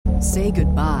Say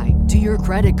goodbye to your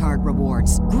credit card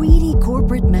rewards. Greedy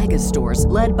corporate mega stores,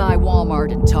 led by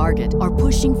Walmart and Target, are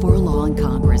pushing for a law in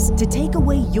Congress to take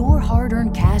away your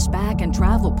hard-earned cash back and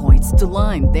travel points to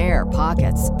line their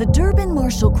pockets. The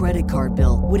Durbin-Marshall credit card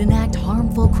bill would enact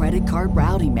harmful credit card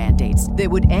routing mandates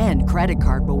that would end credit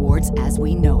card rewards as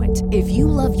we know it. If you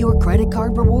love your credit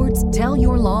card rewards, tell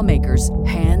your lawmakers,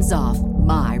 hands off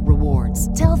my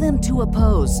rewards. Tell them to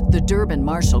oppose the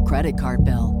Durbin-Marshall credit card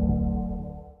bill.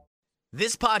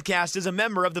 This podcast is a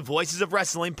member of the Voices of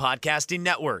Wrestling Podcasting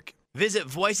Network. Visit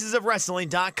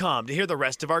voicesofwrestling.com to hear the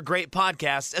rest of our great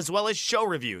podcasts, as well as show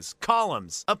reviews,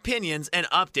 columns, opinions, and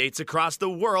updates across the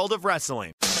world of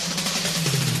wrestling.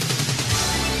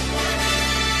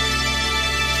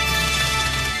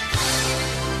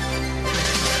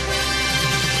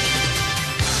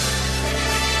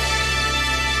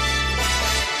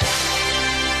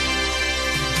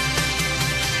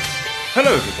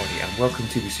 Hello everybody and welcome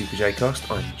to the Super J-Cast.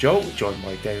 I'm Joel, joined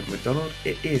by Damon McDonald.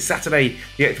 It is Saturday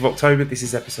the 8th of October, this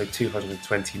is episode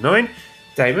 229.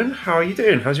 Damon, how are you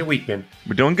doing? How's your week been?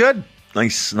 We're doing good.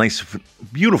 Nice,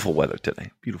 beautiful weather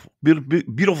today.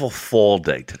 Beautiful fall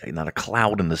day today. Not a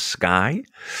cloud in the sky.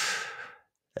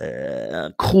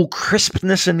 Cool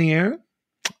crispness in the air.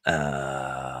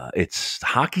 It's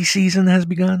hockey season has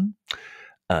begun.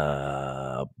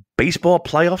 Baseball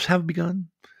playoffs have begun.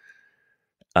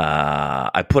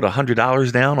 I put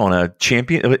 $100 down on a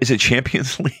champion. Is it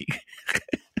Champions League?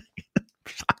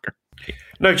 Soccer.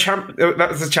 No, that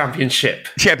was the championship.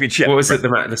 Championship. What was it?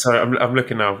 Sorry, I'm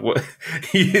looking now. What,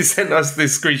 you sent us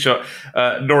this screenshot.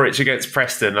 Norwich against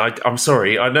Preston. I'm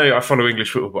sorry. I know I follow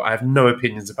English football, but I have no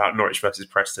opinions about Norwich versus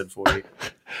Preston for you.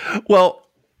 Well,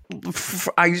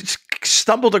 I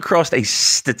stumbled across a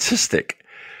statistic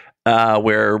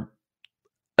where.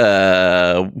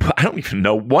 I don't even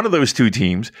know. One of those two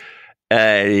teams,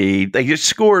 they just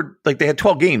scored, like they had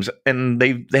 12 games and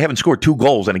they haven't scored 2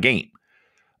 goals in a game.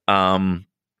 So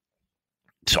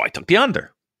I took the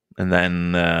under, and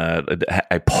then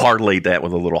I parlayed that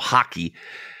with a little hockey,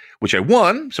 which I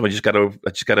won. So I just got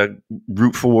to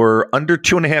root for under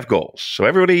 2.5 goals. So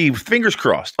everybody, fingers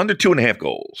crossed, under 2.5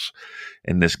 goals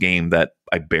in this game that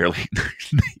I barely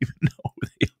even know who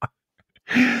they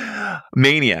are.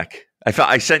 Maniac.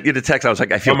 I sent you the text. I was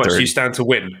like, I feel How much dirty. do you stand to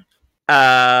win?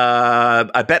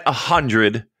 I bet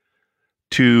 100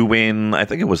 to win. I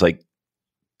think it was like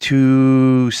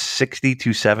 260,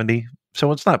 270.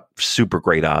 So it's not super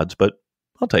great odds, but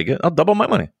I'll take it. I'll double my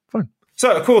money. Fine.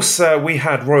 So, of course, we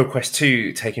had Royal Quest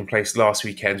 2 taking place last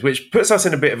weekend, which puts us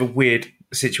in a bit of a weird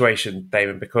situation,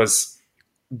 Damon, because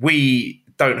we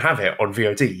don't have it on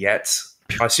VOD yet.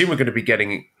 I assume we're going to be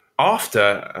getting it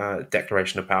after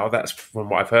Declaration of Power. That's from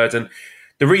what I've heard. And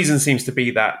the reason seems to be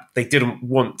that they didn't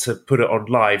want to put it on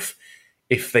live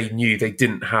if they knew they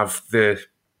didn't have the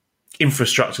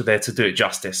infrastructure there to do it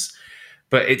justice.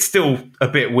 But it's still a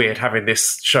bit weird having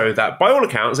this show that, by all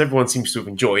accounts, everyone seems to have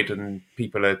enjoyed and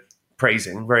people are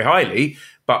praising very highly,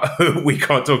 but we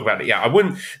can't talk about it yet. I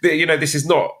wouldn't, this is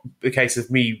not the case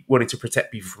of me wanting to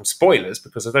protect people from spoilers,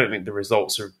 because I don't think the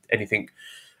results are anything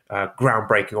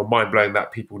groundbreaking or mind-blowing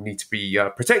that people need to be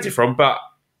protected from, but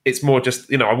it's more just,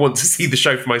 I want to see the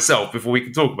show for myself before we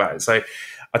can talk about it. So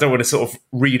I don't want to sort of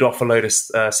read off a load of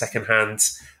second-hand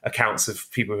accounts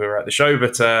of people who are at the show,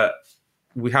 but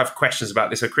we have questions about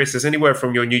this. So Chris, there's anywhere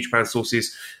from your New Japan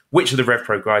sources, which of the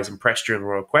RevPro guys impressed during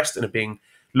Royal Quest and are being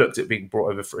looked at being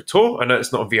brought over for a tour? I know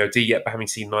it's not on VOD yet, but having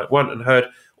seen night 1 and heard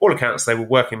all accounts, they were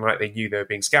working like they knew they were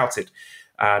being scouted.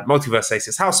 Multiverse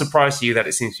says, how surprised are you that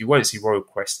it seems you won't see Royal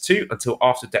Quest 2 until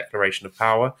after Declaration of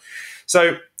Power?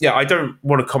 So, yeah, I don't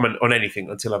want to comment on anything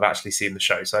until I've actually seen the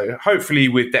show. So hopefully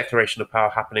with Declaration of Power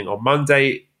happening on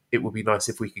Monday, it would be nice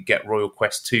if we could get Royal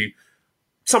Quest 2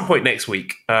 some point next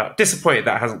week. Disappointed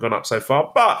that hasn't gone up so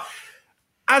far. But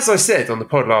as I said on the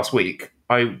pod last week,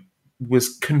 I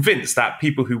was convinced that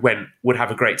people who went would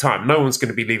have a great time. No one's going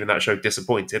to be leaving that show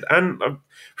disappointed. And I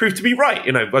proved to be right.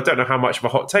 I don't know how much of a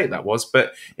hot take that was,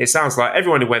 but it sounds like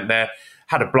everyone who went there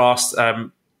had a blast.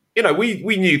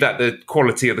 We knew that the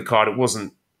quality of the card, it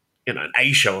wasn't, an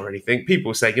A show or anything.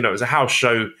 People say, it was a house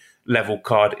show level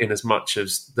card in as much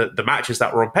as the matches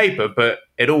that were on paper, but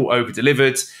it all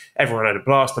over-delivered. Everyone had a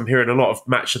blast. I'm hearing a lot of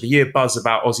match of the year buzz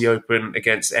about Aussie Open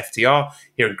against FTR,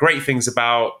 hearing great things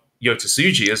about Yota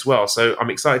Tsuji as well. So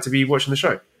I'm excited to be watching the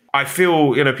show. I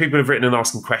feel, people have written and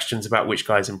asking questions about which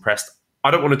guy's impressed. I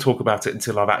don't want to talk about it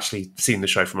until I've actually seen the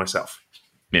show for myself.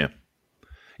 Yeah.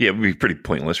 Yeah, it would be pretty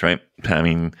pointless, right? I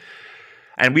mean,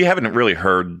 and we haven't really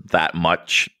heard that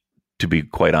much, to be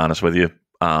quite honest with you,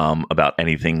 about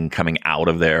anything coming out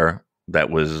of there that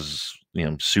was,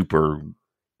 super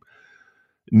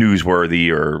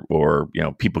newsworthy or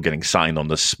people getting signed on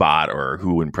the spot or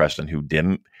who impressed and who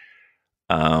didn't.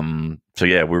 So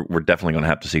yeah, we're definitely going to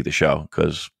have to see the show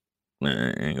because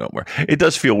it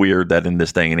does feel weird that in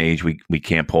this day and age we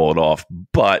can't pull it off.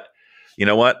 But you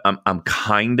know what? I'm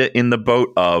kind of in the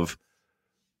boat of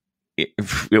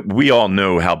we all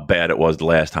know how bad it was the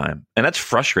last time, and that's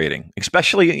frustrating,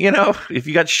 especially if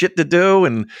you got shit to do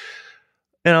and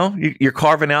you're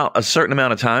carving out a certain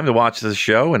amount of time to watch this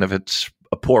show, and if it's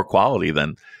a poor quality,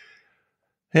 then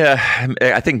yeah,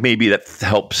 I think maybe that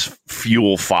helps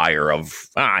fuel fire of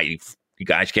you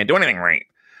guys can't do anything right.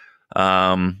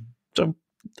 So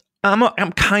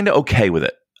I'm kind of okay with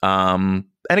it. And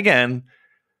again,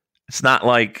 it's not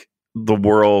like the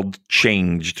world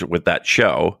changed with that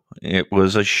show. It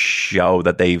was a show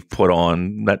that they've put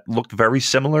on that looked very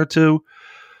similar to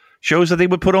shows that they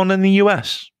would put on in the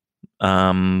U.S.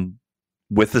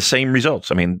 With the same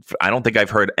results. I mean, I don't think I've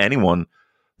heard anyone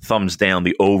thumbs down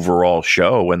the overall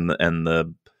show and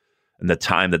the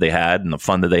time that they had and the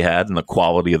fun that they had and the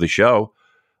quality of the show.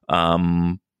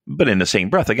 But in the same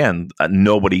breath, again,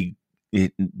 nobody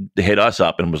hit us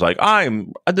up and was like,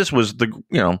 this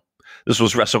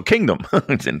was Wrestle Kingdom.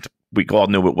 And we all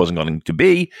knew it wasn't going to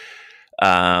be.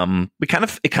 It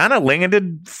kind of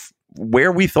landed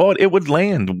where we thought it would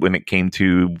land when it came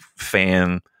to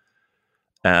fan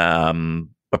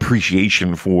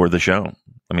appreciation for the show.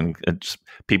 I mean,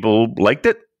 people liked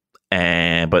it,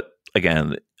 but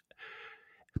again,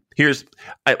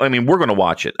 we're going to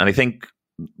watch it, and I think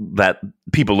that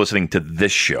people listening to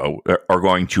this show are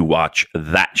going to watch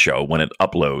that show when it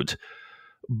uploads.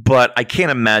 But I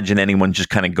can't imagine anyone just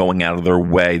kind of going out of their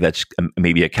way that's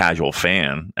maybe a casual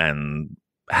fan and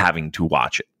having to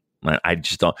watch it. I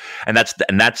just don't, and that's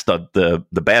the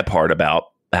bad part about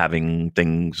having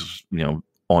things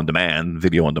on demand,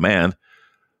 video on demand,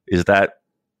 is that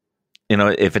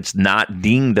if it's not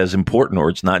deemed as important or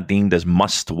it's not deemed as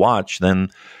must watch, then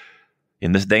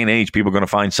in this day and age, people are going to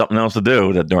find something else to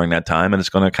do during that time, and it's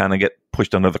going to kind of get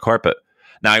pushed under the carpet.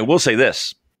 Now, I will say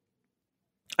this.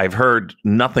 I've heard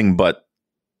nothing but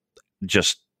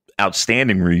just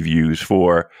outstanding reviews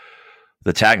for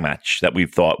the tag match that we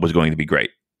thought was going to be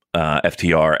great,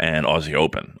 FTR and Aussie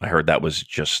Open. I heard that was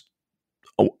just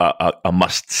a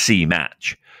must-see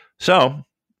match. So,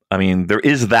 I mean, there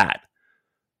is that.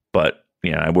 But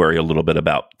I worry a little bit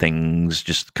about things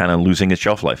just kind of losing its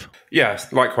shelf life. Yeah,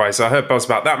 likewise. I heard buzz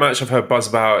about that match. I've heard buzz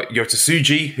about Yota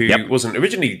Tsuji, who wasn't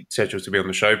originally scheduled to be on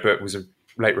the show, but was a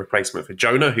late replacement for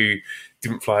Jonah, who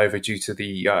didn't fly over due to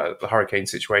the hurricane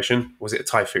situation. Was it a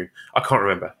typhoon? I can't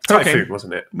remember. Typhoon,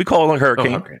 wasn't it? We call it a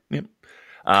hurricane. Oh, okay. Yep.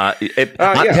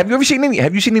 Have you ever seen any?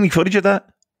 Have you seen any footage of that?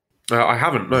 I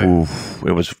haven't. No. Oof,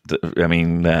 it was. I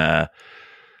mean.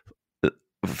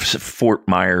 Fort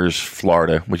Myers,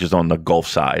 Florida, which is on the Gulf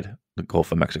side, the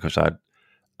Gulf of Mexico side.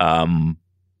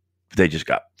 They just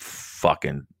got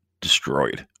fucking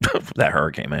destroyed. That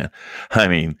hurricane, man. I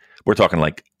mean, we're talking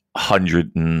like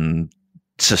 100 and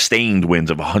sustained winds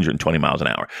of 120 miles an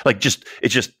hour. Like it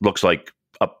just looks like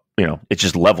it's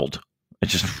just leveled.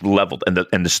 It's just leveled,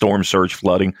 and the storm surge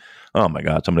flooding. Oh my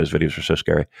God, some of those videos are so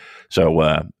scary. So,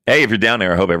 hey, if you're down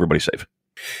there, I hope everybody's safe.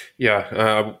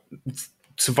 Yeah.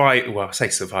 Survived. Well, I say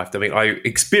survived. I mean, I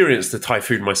experienced the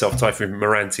typhoon myself, Typhoon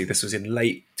Moranti. This was in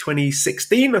late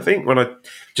 2016, I think, when I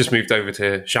just moved over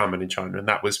to Xiamen in China, and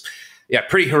that was,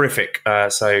 pretty horrific.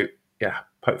 So,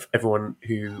 hope everyone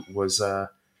who was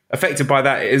affected by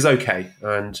that is okay.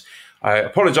 And I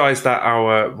apologise that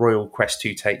our Royal Quest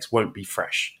 2 takes won't be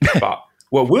fresh, but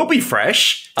what will be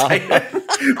fresh will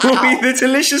be the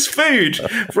delicious food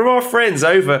from our friends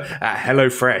over at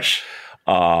HelloFresh.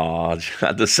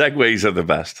 The segues are the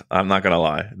best. I'm not going to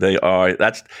lie. They are.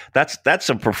 That's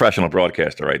a professional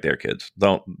broadcaster right there, kids.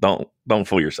 Don't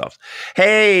fool yourselves.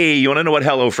 Hey, you want to know what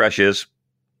HelloFresh is?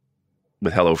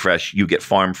 With HelloFresh, you get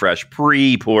farm fresh,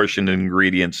 pre-portioned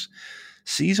ingredients,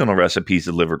 seasonal recipes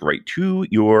delivered right to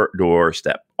your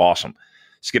doorstep. Awesome.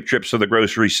 Skip trips to the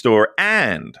grocery store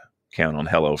and count on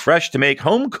HelloFresh to make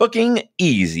home cooking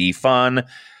easy, fun,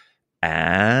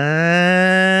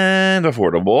 and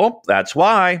affordable. That's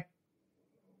why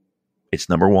it's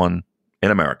number one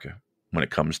in America when it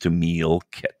comes to meal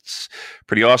kits.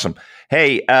 Pretty awesome.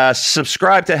 Hey,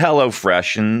 subscribe to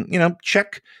HelloFresh and,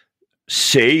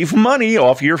 save money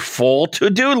off your full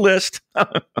to-do list.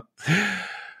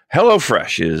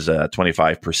 HelloFresh is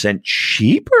 25%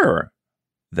 cheaper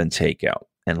than takeout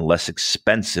and less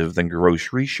expensive than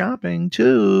grocery shopping,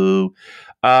 too.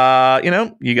 You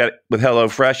got with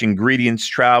HelloFresh, ingredients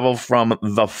travel from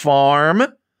the farm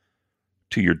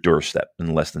to your doorstep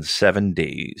in less than 7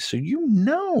 days. So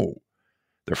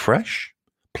they're fresh,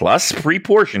 plus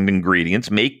pre-portioned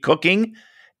ingredients make cooking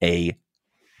a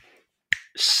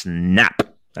snap.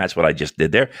 That's what I just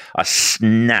did there. A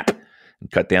snap.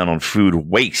 And cut down on food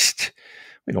waste.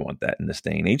 We don't want that in this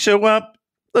day and age. So,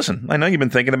 listen, I know you've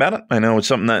been thinking about it. I know it's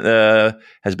something that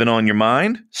has been on your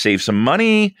mind. Save some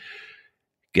money.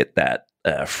 Get that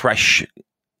fresh,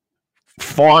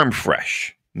 farm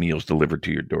fresh meals delivered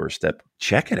to your doorstep.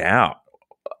 Check it out.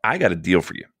 I got a deal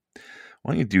for you.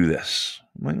 Why don't you do this?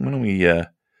 Why don't we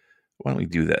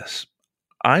do this?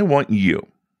 I want you.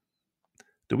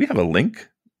 Do we have a link?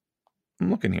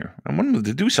 I'm looking here. I wanted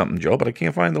to do something, Joe, but I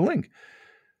can't find the link.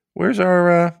 Where's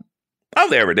our... Oh,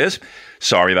 there it is.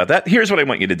 Sorry about that. Here's what I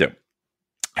want you to do.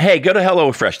 Hey, go to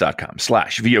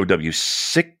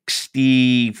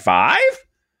HelloFresh.com/VOW65.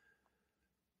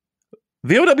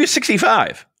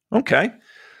 VOW65. Okay.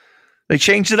 They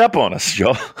changed it up on us,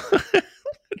 Joe.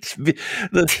 Yeah,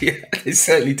 they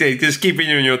certainly did. Just keeping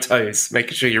you on your toes,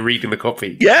 making sure you're reading the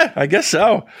copy. Yeah, I guess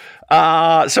so.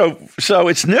 So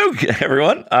it's new,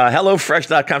 everyone.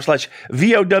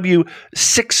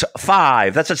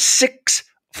 HelloFresh.com/VOW65. That's a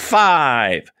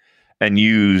 65. And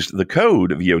use the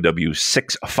code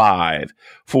VOW65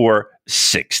 for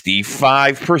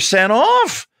 65%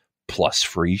 off plus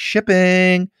free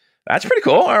shipping. That's pretty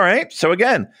cool. All right. So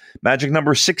again, magic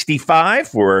number 65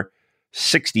 for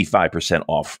 65%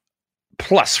 off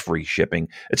plus free shipping.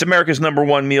 It's America's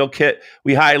 #1 meal kit.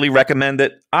 We highly recommend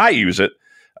it. I use it.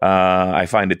 I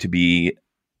find it to be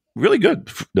really good.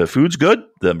 The food's good.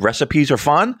 The recipes are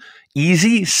fun,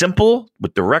 easy, simple,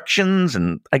 with directions.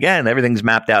 And again, everything's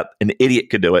mapped out. An idiot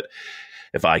could do it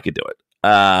if I could do it.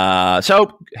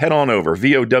 So head on over,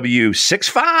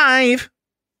 VOW65.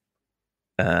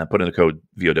 Put in the code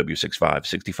VOW65,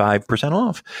 65%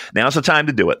 off. Now's the time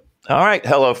to do it. All right,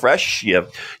 HelloFresh, you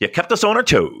kept us on our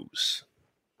toes.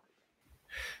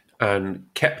 And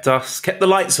kept the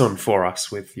lights on for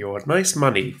us with your nice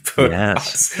money for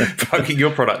us plugging your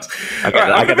products. I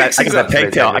got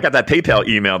that PayPal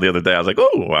email the other day. I was like,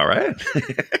 oh, all right.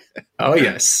 Oh,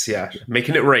 yes. Yeah.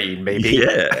 Making it rain, maybe.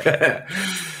 Yeah.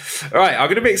 All right. I'm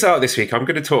going to mix it out this week. I'm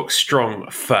going to talk Strong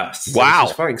first. Wow.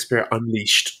 So Fighting Spirit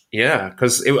Unleashed. Yeah.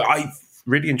 Because I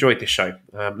really enjoyed this show.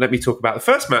 Let me talk about the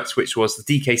first match, which was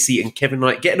the DKC and Kevin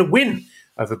Knight getting a win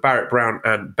over Barrett Brown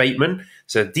and Bateman.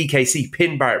 So DKC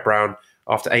pinned Barrett Brown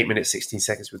after 8 minutes, 16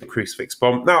 seconds with the crucifix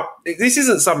bomb. Now, this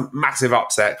isn't some massive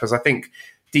upset because I think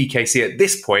DKC at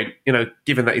this point,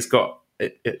 given that he's got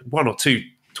 1 or 2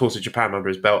 tours of Japan under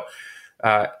his belt,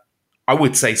 I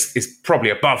would say is probably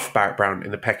above Barrett Brown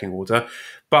in the pecking order.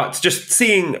 But just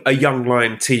seeing a young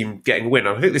Lion team getting a win,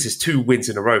 I think this is 2 wins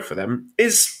in a row for them,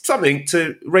 is something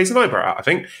to raise an eyebrow at, I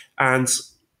think. And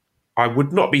I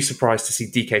would not be surprised to see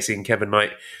DKC and Kevin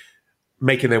Knight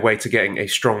making their way to getting a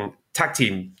strong tag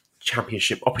team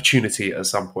championship opportunity at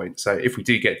some point. So if we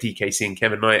do get DKC and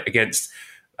Kevin Knight against,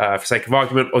 for sake of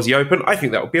argument, Aussie Open, I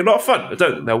think that would be a lot of fun. I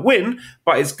don't think they'll win,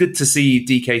 but it's good to see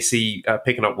DKC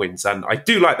picking up wins. And I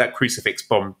do like that crucifix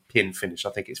bomb pin finish.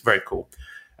 I think it's very cool.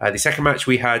 The second match,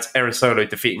 we had Aaron Solo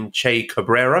defeating Che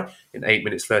Cabrera in 8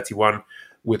 minutes 31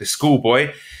 with a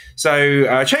schoolboy.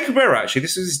 So Che Cabrera, actually,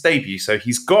 this is his debut. So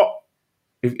he's got,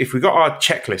 if we got our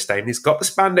checklist, Dave, he's got the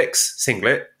spandex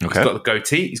singlet, okay. He's got the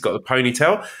goatee, he's got the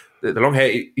ponytail, the long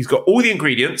hair. He's got all the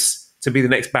ingredients to be the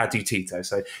next Badu Tito.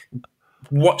 So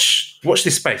watch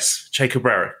this space. Che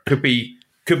Cabrera could be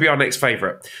our next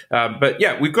favourite. But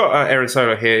yeah, we've got Aaron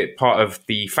Solo here, part of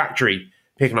the Factory,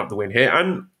 picking up the win here.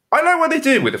 And I like what they're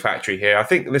doing with the Factory here. I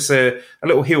think there's a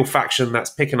little heel faction that's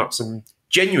picking up some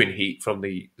genuine heat from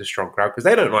the Strong crowd because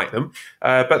they don't like them.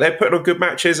 But they're putting on good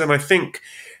matches, and I think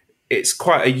it's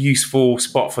quite a useful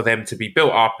spot for them to be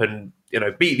built up and,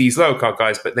 beat these lower card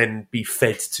guys, but then be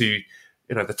fed to,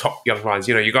 the top young lions.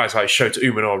 You guys like Shota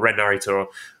Umino or Ren Narita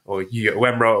or Yuya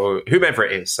Uemura or whomever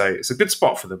it is. So it's a good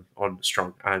spot for them on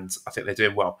Strong, and I think they're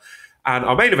doing well. And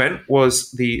our main event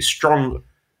was the Strong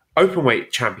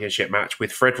Openweight Championship match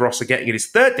with Fred Rosser getting in his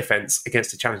third defense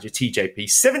against the challenger TJP.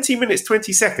 17 minutes,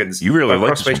 20 seconds. You really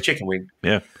like Crossface Chicken Wing.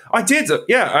 Yeah. I did.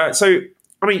 Yeah. So,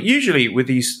 usually with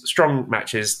these Strong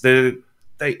matches, they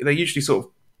usually sort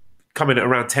of come in at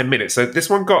around 10 minutes. So this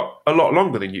one got a lot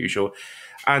longer than usual.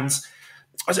 And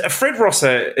Fred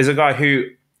Rosser is a guy who,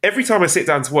 every time I sit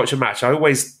down to watch a match, I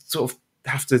always sort of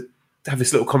have to have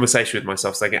this little conversation with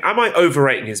myself saying, am I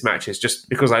overrating his matches just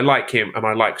because I like him and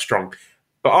I like Strong?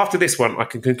 But after this one, I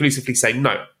can conclusively say,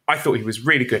 no, I thought he was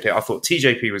really good here. I thought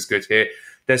TJP was good here.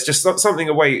 There's just something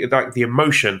away, like the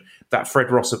emotion that Fred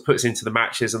Rosser puts into the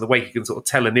matches and the way he can sort of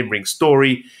tell an in-ring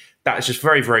story. that is just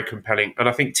very, very compelling. And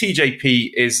I think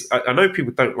TJP is, I know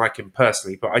people don't like him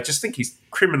personally, but I just think he's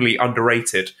criminally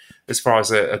underrated as far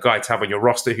as a guy to have on your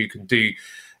roster who can do,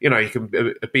 he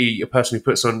can be a person who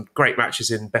puts on great matches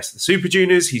in Best of the Super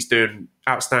Juniors. He's doing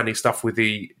outstanding stuff with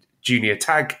the junior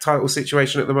tag title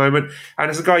situation at the moment. And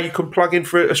as a guy you can plug in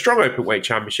for a strong openweight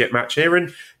championship match here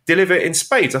and deliver in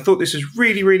spades. I thought this was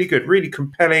really, really good, really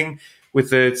compelling, with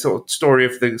the sort of story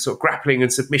of the sort of grappling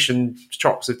and submission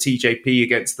chops of TJP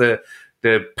against the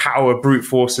power brute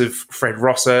force of Fred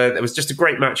Rosser. There was just a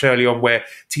great match early on where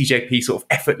TJP sort of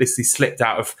effortlessly slipped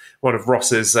out of one of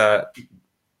Rosser's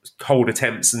hold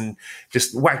attempts and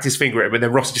just wagged his finger at him, and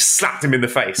then Rosser just slapped him in the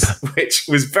face, which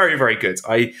was very, very good.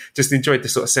 I just enjoyed the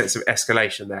sort of sense of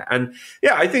escalation there. And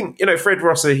yeah, I think, Fred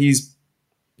Rosser, he's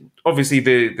obviously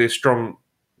the strong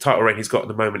title reign he's got at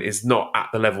the moment is not at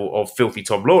the level of filthy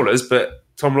Tom Lawler's, but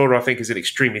Tom Lawler, I think, is an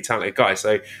extremely talented guy.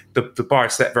 So the bar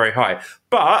is set very high.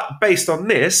 But based on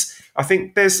this, I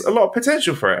think there's a lot of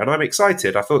potential for it, and I'm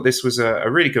excited. I thought this was a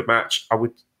really good match. I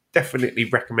would definitely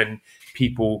recommend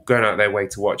people going out their way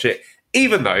to watch it,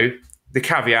 even though the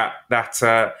caveat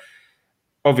that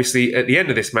obviously at the end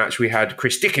of this match, we had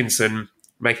Chris Dickinson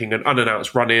making an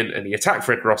unannounced run-in, and he attacked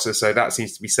Fred Rosser, so that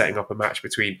seems to be setting up a match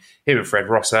between him and Fred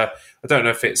Rosser. I don't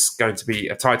know if it's going to be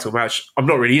a title match. I'm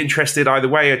not really interested either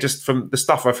way. Just from the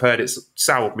stuff I've heard, it's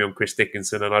soured me on Chris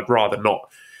Dickinson, and I'd rather not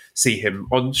see him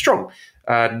on Strong.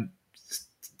 To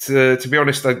be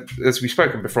honest, as we've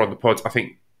spoken before on the pod, I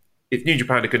think if New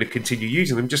Japan are going to continue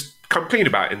using them, just come clean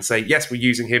about it and say, yes, we're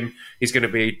using him. He's going to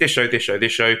be this show, this show,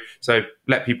 this show. So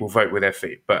let people vote with their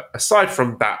feet. But aside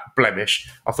from that blemish,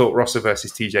 I thought Rosser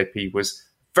versus TJP was a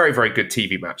very, very good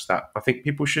TV match that I think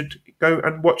people should go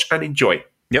and watch and enjoy.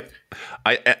 Yep.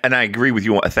 I agree with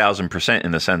you 1,000%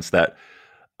 in the sense that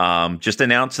just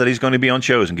announce that he's going to be on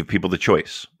shows and give people the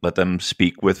choice. Let them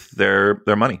speak with their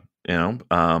money.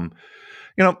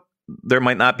 There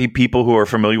might not be people who are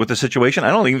familiar with the situation. I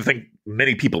don't even think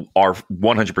many people are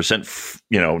 100%,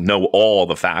 know all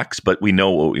the facts, but we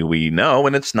know what we know,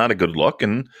 and it's not a good look.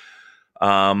 And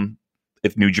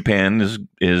if New Japan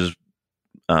is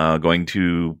going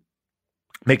to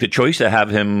make the choice to have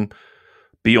him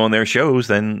be on their shows,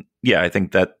 then yeah, I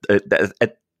think that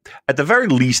at the very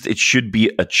least, it should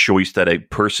be a choice that a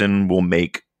person will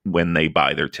make when they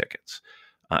buy their tickets.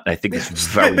 I think it's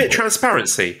very a bit of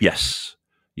transparency. Yes.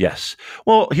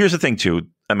 Well, here's the thing, too.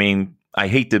 I mean, I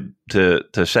hate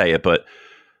to say it, but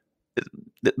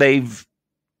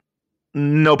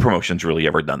no promotion's really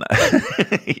ever done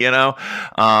that.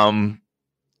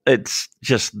 It's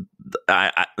just,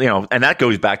 and that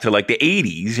goes back to like the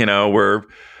 80s, where,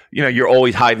 you're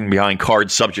always hiding behind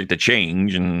cards subject to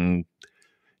change, and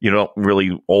you don't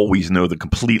really always know the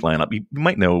complete lineup. You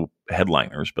might know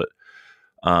headliners, but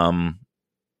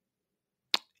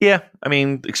yeah, I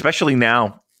mean, especially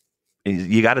now,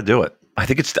 you got to do it. I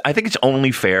think it's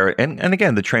only fair, and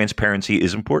again, the transparency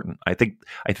is important. I think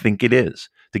it is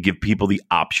to give people the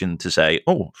option to say,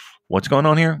 "Oh, what's going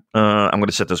on here? I'm going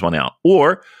to set this one out,"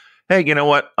 or, "Hey, you know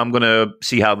what? I'm going to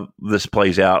see how this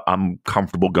plays out. I'm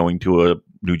comfortable going to a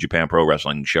New Japan Pro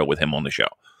Wrestling show with him on the show."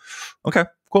 Okay,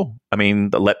 cool. I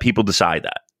mean, let people decide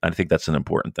that. I think that's an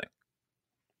important thing.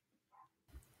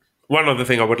 One other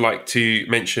thing I would like to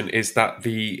mention is that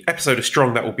the episode of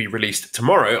Strong that will be released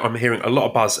tomorrow, I'm hearing a lot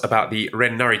of buzz about the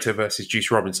Ren Narita versus Juice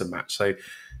Robinson match. So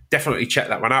definitely check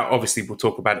that one out. Obviously, we'll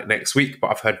talk about it next week, but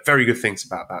I've heard very good things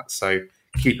about that. So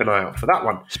keep an eye out for that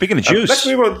one. Speaking of Juice. Let's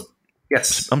move on.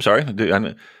 Yes. I'm sorry.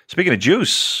 Speaking of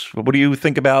Juice, what do you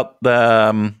think about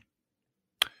the...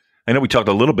 I know we talked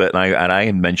a little bit, and I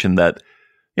had mentioned that,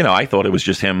 I thought it was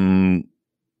just him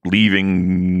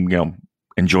leaving,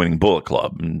 and joining Bullet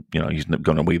Club, and he's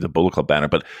going to wave the Bullet Club banner.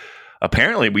 But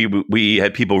apparently, we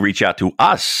had people reach out to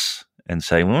us and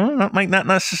say, "Well, that might not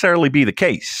necessarily be the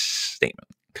case." Statement,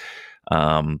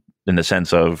 in the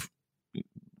sense of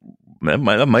that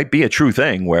might be a true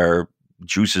thing where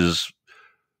Juice is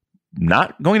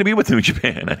not going to be with New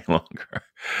Japan any longer.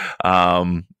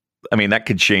 I mean, that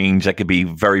could change. That could be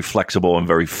very flexible and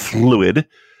very fluid.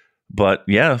 But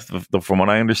yeah, from what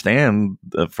I understand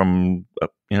from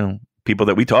people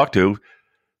that we talk to,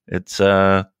 it's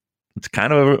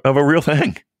kind of a real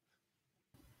thing.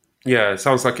 Yeah, it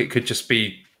sounds like it could just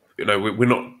be, we're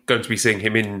not going to be seeing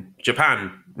him in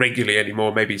Japan regularly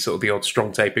anymore. Maybe sort of the odd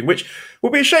Strong taping, which will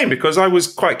be a shame because I was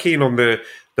quite keen on the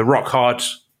Rock Hard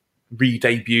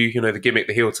re-debut, the gimmick,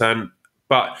 the heel turn.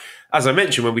 But as I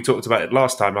mentioned when we talked about it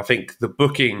last time, I think the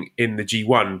booking in the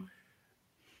G1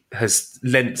 has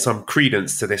lent some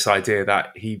credence to this idea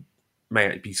that he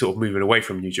may be sort of moving away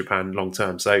from New Japan long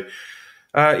term. So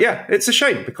it's a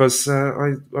shame because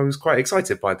I was quite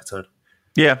excited by the turn.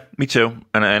 Yeah, me too.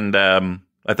 And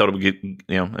I thought it would get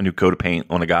a new coat of paint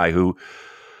on a guy who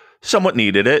somewhat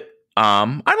needed it.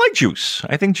 I like Juice.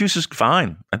 I think Juice is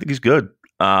fine. I think he's good.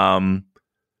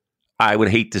 I would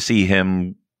hate to see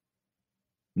him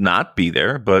not be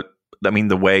there, but I mean,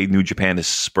 the way New Japan is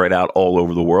spread out all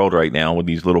over the world right now with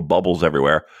these little bubbles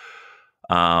everywhere,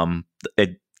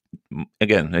 it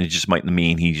just might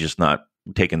mean he's just not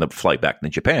taking the flight back to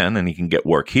Japan, and he can get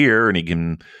work here, and he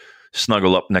can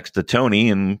snuggle up next to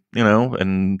Tony, and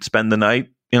and spend the night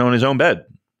in his own bed.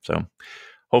 So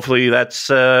hopefully that's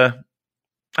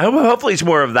hopefully it's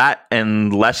more of that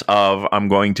and less of I'm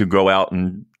going to go out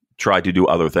and try to do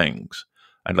other things.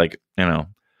 I'd like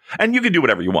and you can do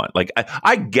whatever you want. Like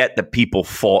I get that people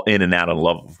fall in and out of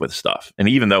love with stuff, and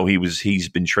even though he's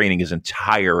been training his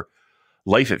entire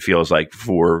life, it feels like,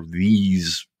 for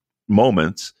these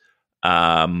moments, you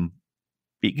can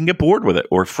get bored with it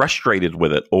or frustrated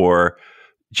with it, or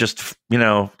just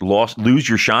lose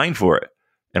your shine for it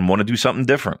and want to do something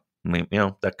different. I mean,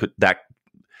 that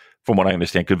from what I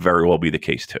understand could very well be the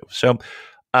case too. So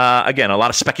again, a lot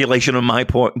of speculation on my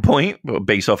point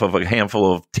based off of a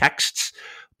handful of texts.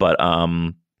 But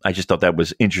I just thought that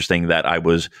was interesting that I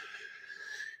was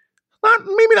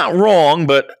maybe not wrong,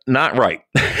 but not right.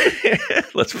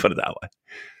 Let's put it that way.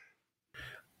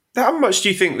 How much do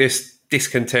you think this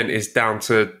discontent is down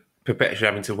to perpetually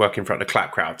having to work in front of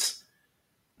clap crowds?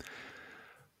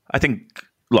 I think,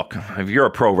 look, if you're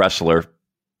a pro wrestler,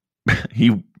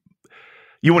 you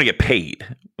want to get paid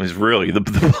is really the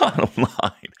bottom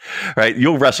line, right?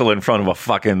 You'll wrestle in front of a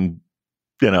fucking,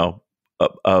 a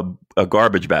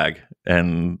garbage bag,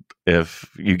 and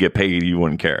if you get paid, you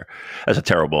wouldn't care. That's a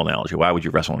terrible analogy. Why would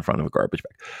you wrestle in front of a garbage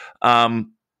bag?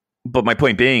 But my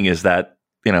point being is that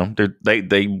they just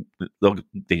want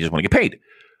to get paid.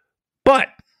 But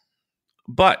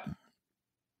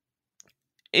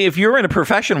if you're in a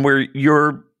profession where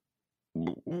you're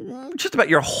just about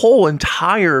your whole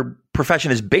entire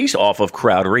profession is based off of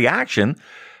crowd reaction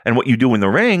and what you do in the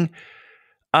ring,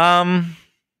 it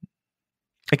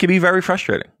can be very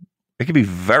frustrating. It can be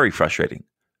very frustrating.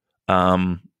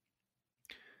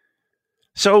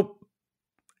 So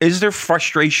is there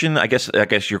frustration? I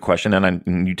guess your question,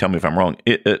 and you tell me if I'm wrong,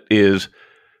 it is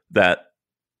that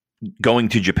going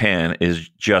to Japan is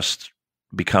just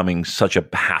becoming such a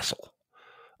hassle.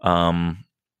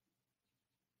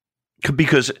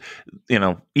 Because,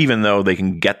 even though they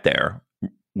can get there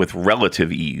with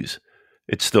relative ease,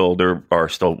 there are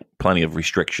still plenty of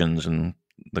restrictions and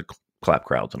the clap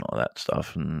crowds and all that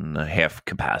stuff, and the half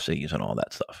capacities and all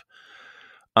that stuff.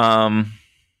 I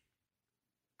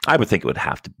would think it would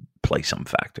have to play some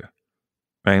factor,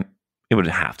 right? It would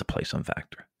have to play some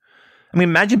factor. I mean,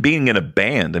 imagine being in a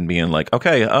band and being like,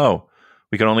 okay,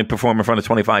 we can only perform in front of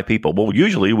 25 people. Well,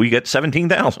 usually we get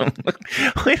 17,000.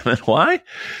 Wait a minute, why?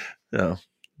 No.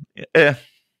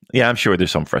 Yeah, I'm sure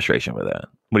there's some frustration with that.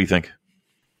 What do you think?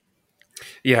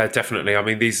 Yeah, definitely. I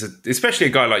mean, these are, especially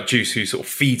a guy like Juice who sort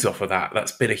of feeds off of that.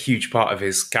 That's been a huge part of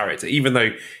his character. Even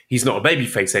though he's not a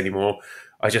babyface anymore,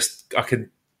 I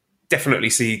can definitely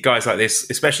see guys like this,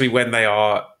 especially when they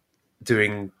are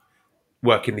doing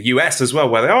work in the US as well,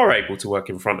 where they are able to work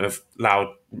in front of loud,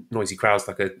 noisy crowds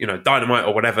like Dynamite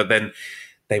or whatever, then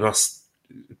they must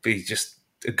be just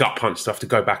a gut punch to have to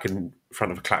go back in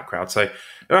front of a clap crowd. So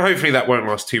hopefully that won't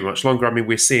last too much longer. I mean,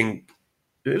 we're seeing,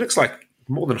 it looks like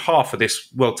more than half of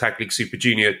this World Tag League Super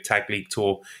Junior Tag League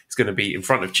Tour is going to be in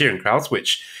front of cheering crowds,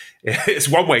 which is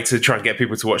one way to try and get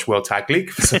people to watch World Tag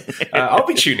League. So, I'll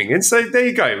be tuning in. So there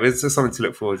you go. There's something to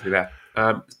look forward to there.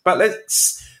 But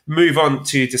let's move on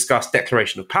to discuss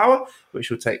Declaration of Power, which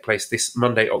will take place this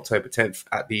Monday, October 10th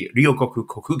at the Ryogoku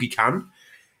Kokugikan.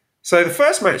 So the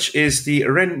first match is the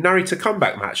Ren Narita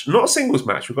comeback match. Not a singles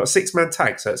match. We've got a 6-man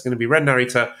tag. So it's going to be Ren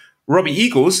Narita, Robbie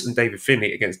Eagles, and David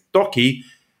Finlay against Doki,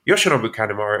 Yoshinobu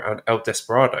Kanemaru, and El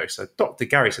Desperado. So Dr.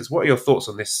 Gary says, what are your thoughts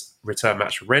on this return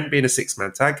match for Ren being a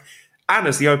 6-man tag? And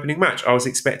as the opening match, I was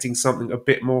expecting something a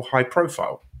bit more high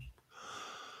profile.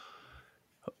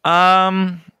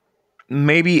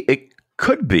 Maybe it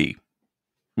could be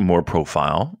more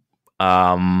profile.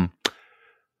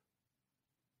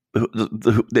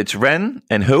 It's Ren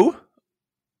and who?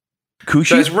 Kushi?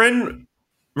 So it's Ren,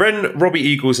 Robbie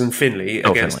Eagles, and Finlay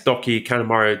against Doki,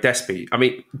 Kanemaru, Despi. I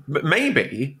mean,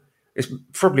 maybe it's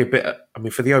probably a bit. I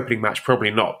mean, for the opening match,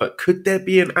 probably not. But could there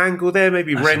be an angle there?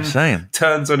 Maybe Ren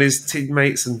turns on his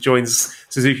teammates and joins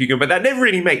Suzuki Gun. But that never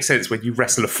really makes sense when you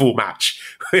wrestle a full match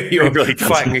where you're really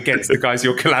fighting against the guys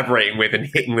you're collaborating with and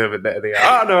hitting them. And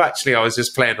oh no, actually, I was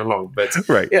just playing along. But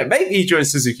yeah, maybe he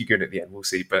joins Suzuki Gun at the end. We'll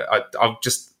see. But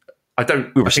I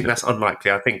think that's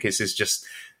unlikely. I think this is just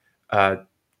going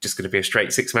to be a straight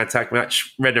 6-man tag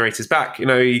match. Red Narrator's back.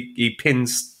 He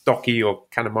pins Doki or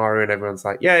Kanemaru, and everyone's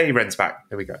like, "Yay, Ren's back."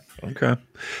 There we go. Okay,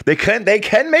 they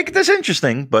can make this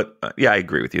interesting, but I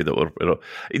agree with you. Do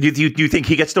you think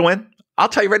he gets the win? I'll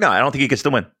tell you right now, I don't think he gets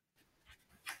the win.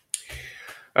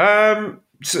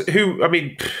 So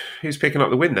who's picking up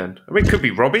the win then? It could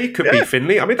be Robbie, could be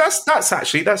Finlay. That's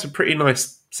a pretty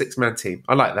nice 6-man team.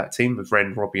 I like that team with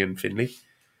Ren, Robbie, and Finlay.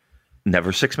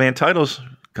 Never 6-man titles.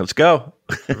 Let's go.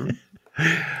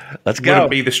 Let's go.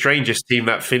 Wouldn't be the strangest team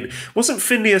that wasn't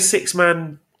Finlay a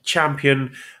 6-man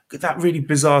champion? That really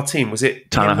bizarre team, was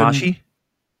it Tanahashi?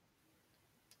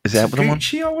 Is that the one?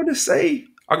 I want to say.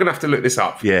 I'm gonna have to look this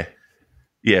up. Yeah.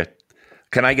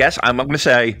 Can I guess? I'm gonna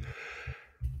say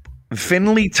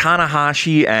Finlay,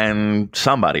 Tanahashi, and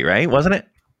somebody, right? Wasn't it?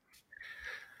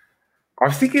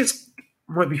 I think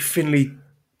might be Finlay,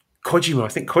 Kojima. I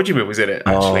think Kojima was in it,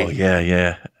 actually. Oh,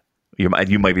 yeah. You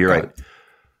might be right.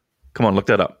 Come on, look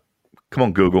that up. Come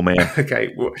on, Google, man.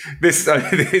 Okay, well, this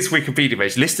Wikipedia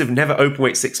page, list of never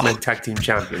openweight 6-man tag team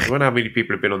champions. I wonder how many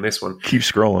people have been on this one. Keep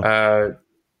scrolling.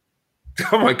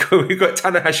 Oh my God, we've got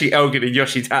Tanahashi, Elgin, and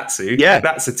Yoshitatsu. Yeah.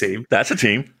 That's a team.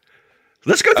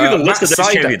 Let's go through the list of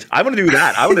those champions. I want to do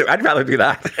that. I'd rather do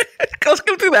that. Let's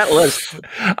go through that list.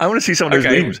 I want to see some of those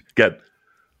names. Good.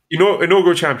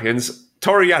 Inaugural champions,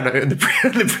 Toru Yano and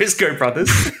the Briscoe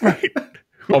brothers. Right.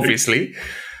 Obviously.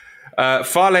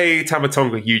 Fale,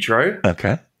 Tamatonga, Yujiro.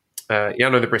 Okay.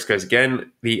 Yano and the Briscoes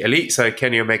again. The Elite, so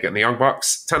Kenny Omega and the Young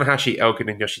Bucks. Tanahashi, Elgin,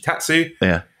 and Yoshitatsu.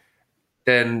 Yeah.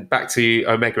 Then back to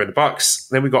Omega and the Bucks.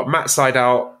 Then we got Matt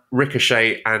Sydal,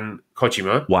 Ricochet, and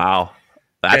Kojima. Wow.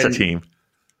 That's a team.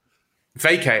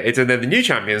 Vacated, and then the new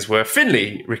champions were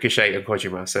Finlay, Ricochet, and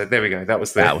Kojima. So there we go. That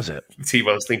was it. The team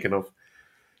I was thinking of.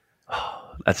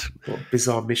 Oh, that's what a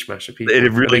bizarre mishmash of people.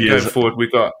 It really is. Going forward,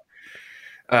 we've got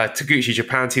Taguchi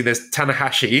Japan team. There's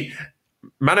Tanahashi,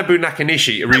 Manabu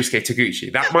Nakanishi, Arusuke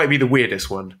Taguchi. That might be the weirdest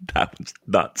one. That one's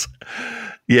nuts.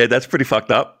 Yeah, that's pretty fucked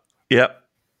up. Yep.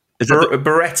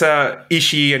 Beretta,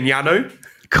 Ishii, and Yano.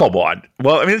 Come on.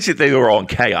 Well, I mean, they were all in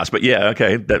chaos, but yeah,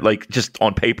 okay. That just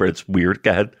on paper, it's weird.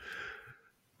 Go ahead.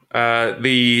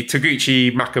 The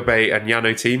Taguchi, Makabe, and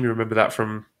Yano team. You remember that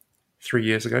from 3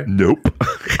 years ago? Nope.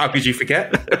 How could you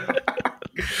forget?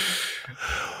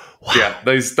 Wow. Yeah,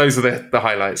 those are the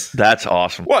highlights. That's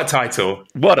awesome. What a title.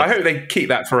 I hope they keep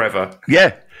that forever.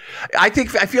 Yeah. I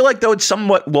feel like, though, it's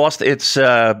somewhat lost its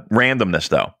randomness,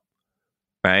 though.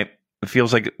 Right? It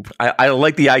feels like I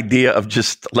like the idea of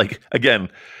just again,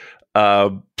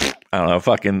 I don't know,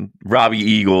 fucking Robbie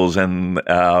Eagles and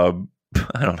I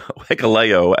don't know,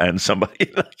 Hikuleo and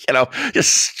somebody,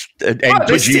 just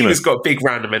this team has got big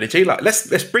random energy.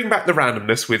 Let's bring back the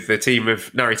randomness with the team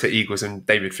of Narita Eagles and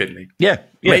David Finlay. Yeah.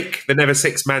 Make the never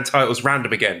 6-man titles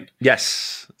random again.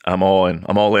 Yes, I'm all in.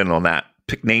 I'm all in on that.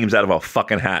 Pick names out of a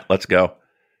fucking hat. Let's go.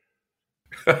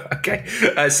 Okay.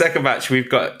 Second match, we've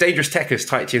got Dangerous Tekkers,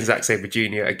 Taichi and Zack Sabre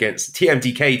Jr. against the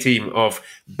TMDK team of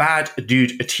Bad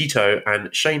Dude Tito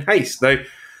and Shane Haste. Now,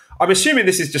 I'm assuming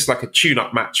this is just like a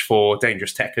tune-up match for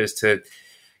Dangerous Tekkers to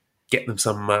get them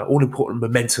some all-important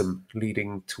momentum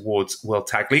leading towards World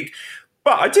Tag League.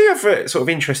 But I do have a sort of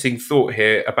interesting thought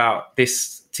here about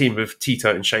this team of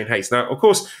Tito and Shane Haste. Now, of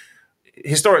course,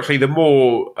 historically, the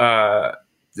more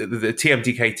the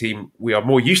TMDK team we are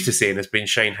more used to seeing has been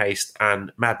Shane Haste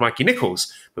and Mad Mikey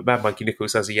Nichols. But Mad Mikey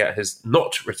Nichols, as of yet, has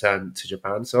not returned to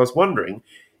Japan. So I was wondering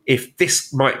if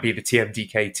this might be the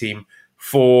TMDK team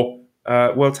for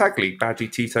World Tag League, Bad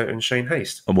Dude Tito and Shane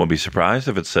Haste. I won't be surprised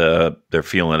if it's they're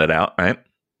feeling it out, right?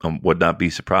 I would not be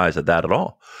surprised at that at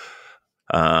all.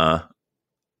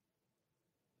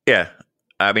 Yeah,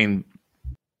 I mean,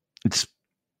 it's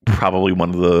probably one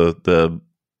of the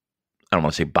I don't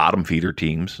want to say bottom feeder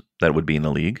teams that would be in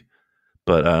the league,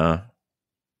 but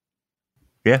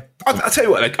yeah. I'll tell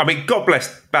you what, God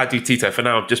bless Bad Dude Tito for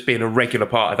now just being a regular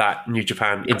part of that New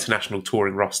Japan international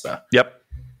touring roster. Yep.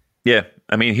 Yeah.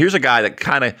 I mean, here's a guy that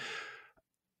kind of,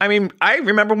 I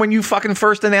remember when you fucking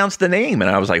first announced the name and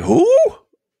I was like, who?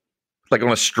 Like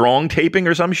on a Strong taping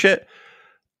or some shit.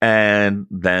 And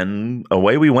then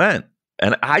away we went.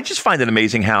 And I just find it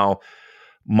amazing how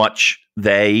much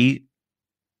they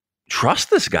trust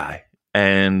this guy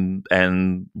and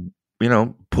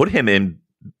put him in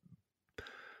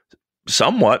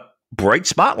somewhat bright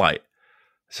spotlight.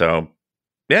 So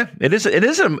yeah, it is.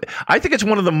 I think it's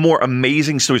one of the more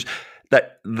amazing stories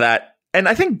that, and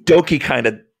I think Doki kind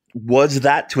of was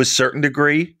that to a certain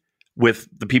degree with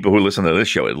the people who listen to this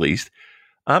show, at least,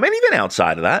 and even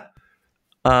outside of that.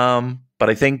 But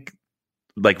I think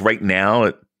right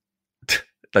now,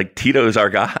 like Tito's our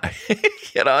guy.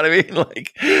 You know what I mean?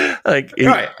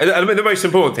 Right. I mean, the most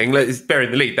important thing is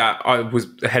bearing the lead that I was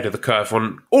ahead of the curve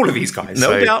on all of these guys.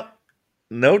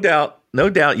 No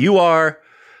doubt. You are,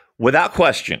 without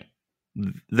question.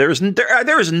 There is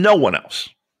no one else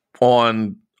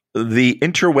on the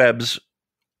interwebs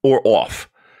or off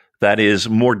that is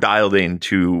more dialed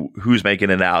into who's making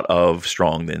it out of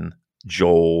Strong than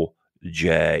Joel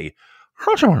J.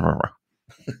 I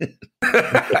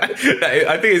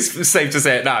think it's safe to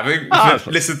say it now. I mean, we've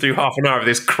listened through half an hour of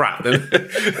this crap.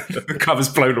 The cover's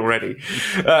blown already.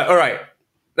 All right.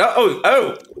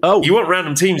 Oh! You want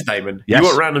random teams, Damon? Yes. You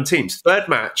want random teams? Third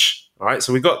match. All right.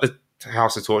 So we got the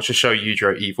House of Torture, Show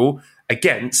Yujiro Evil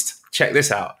against. Check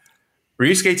this out: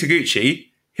 Ryusuke Taguchi,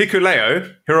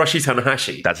 Hikuleo, Hiroshi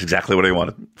Tanahashi. That's exactly what I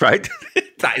wanted. Right.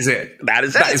 That is it. That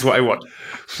is what I want.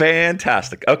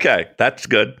 Fantastic. Okay, that's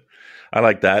good. I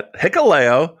like that.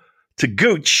 Hikuleo,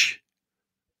 Taguchi,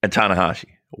 and Tanahashi.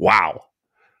 Wow.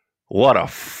 What a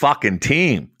fucking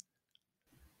team.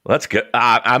 Let's go.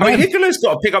 I mean, Hikuleo's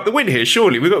got to pick up the win here,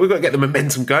 surely. We've got to get the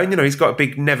momentum going. You know, he's got a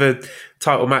big Never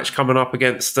title match coming up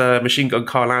against Machine Gun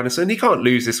Carl Anderson. He can't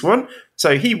lose this one.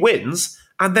 So he wins.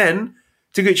 And then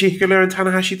Taguchi, Hikuleo, and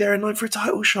Tanahashi, they're in line for a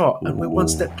title shot. And we're one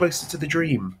step closer to the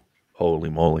dream. Holy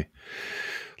moly.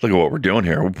 Look at what we're doing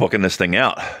here. We're booking this thing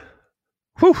out.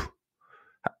 Whew.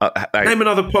 Name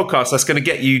another podcast that's going to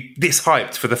get you this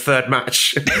hyped for the third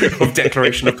match of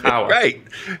Declaration of Power. Right.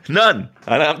 None.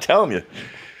 I'm telling you.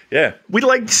 Yeah. We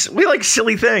like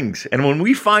silly things. And when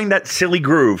we find that silly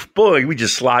groove, boy, we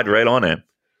just slide right on in.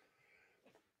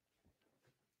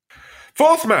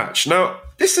 Fourth match. Now,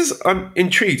 I'm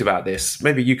intrigued about this.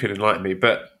 Maybe you could enlighten me.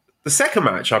 But the second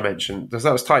match I mentioned, that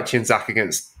was Taichi and Zack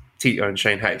against Tito and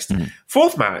Shane Haste. Mm-hmm.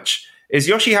 Fourth match is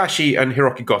Yoshihashi and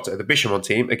Hiroki Goto, the Bishamon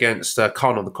team, against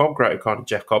Khan on the Cobb, Great Khan and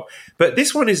Jeff Cobb. But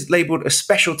this one is labelled a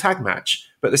special tag match.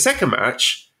 But the second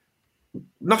match,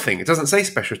 nothing. It doesn't say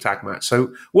special tag match.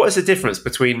 So what is the difference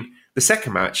between the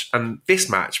second match and this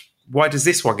match? Why does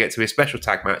this one get to be a special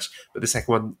tag match, but the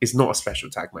second one is not a special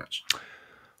tag match?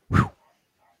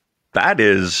 That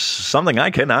is something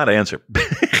I cannot answer.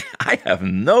 I have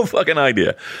no fucking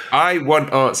idea. I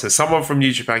want answers. Someone from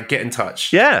New Japan, get in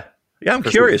touch. Yeah, I'm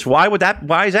curious. Why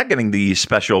is that getting the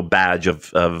special badge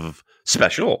of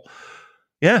special?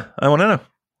 Yeah, I want to know.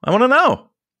 I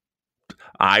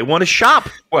want to shop.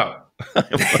 Well,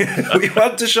 we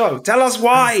want to shop. Tell us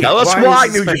why. Tell us why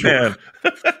New Japan.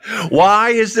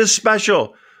 Why is this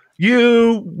special?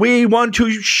 We want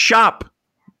to shop.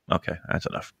 Okay, that's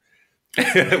enough.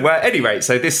 Well, anyway,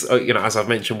 so this, as I've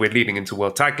mentioned, we're leading into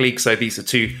World Tag League. So these are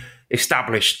two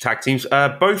established tag teams.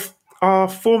 Both are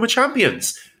former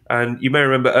champions. And you may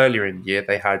remember earlier in the year,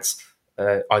 they had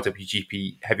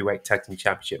IWGP Heavyweight Tag Team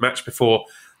Championship match before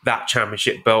that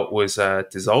championship belt was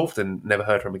dissolved and never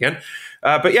heard from again.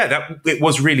 But yeah, it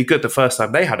was really good the first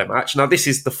time they had a match. Now, this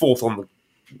is the fourth on the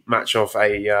match of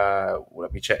a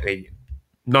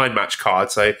 9-match card.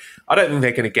 So I don't think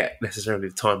they're going to get necessarily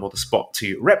the time or the spot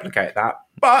to replicate that.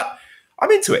 But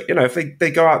I'm into it. If they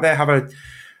go out there, have a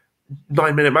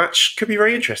 9-minute match, could be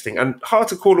very interesting. And hard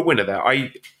to call a winner there.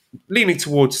 Leaning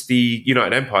towards the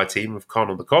United Empire team of Khan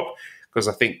on the Cobb, because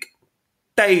I think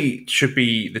they should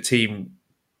be the team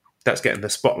that's getting the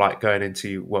spotlight going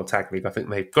into World Tag League. I think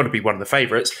they've got to be one of the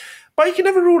favourites. But you can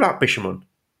never rule out Bishamon.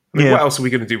 What else are we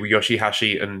going to do with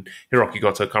Yoshihashi and Hiroki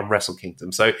Goto come Wrestle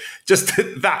Kingdom? So just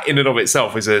that in and of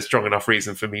itself is a strong enough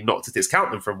reason for me not to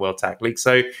discount them from World Tag League.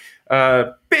 So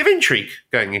bit of intrigue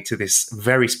going into this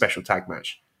very special tag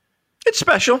match. It's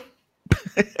special.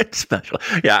 It's special.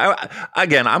 Yeah.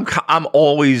 I'm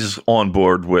always on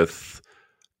board with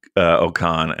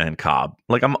Okan and Cobb.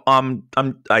 Like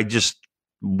I just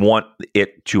want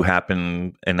it to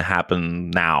happen and happen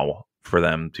now for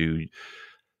them to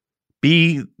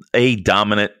be a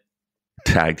dominant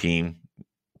tag team,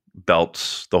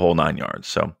 belts, the whole 9 yards.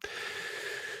 So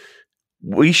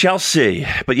we shall see.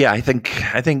 But yeah, I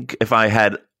think if I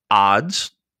had odds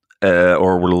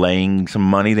or were laying some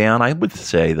money down, I would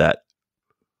say that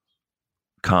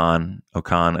Okan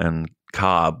and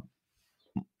Cobb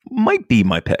might be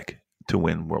my pick to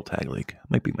win World Tag League.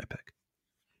 Might be my pick.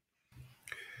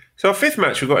 So our fifth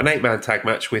match, we've got an 8-man tag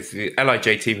match with the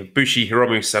LIJ team of Bushi,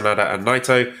 Hiromu, Sanada, and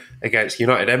Naito against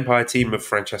United Empire team of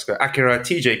Francesco Akira,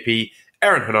 TJP,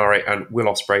 Aaron Hanare, and Will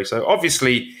Ospreay. So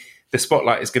obviously the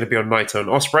spotlight is going to be on Naito and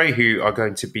Ospreay, who are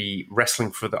going to be wrestling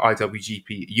for the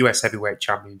IWGP US Heavyweight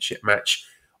Championship match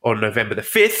on November the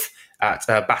 5th at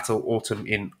Battle Autumn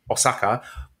in Osaka.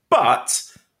 But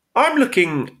I'm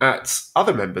looking at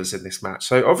other members in this match.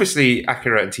 So obviously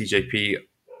Akira and TJP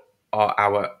are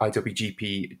our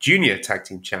IWGP Junior Tag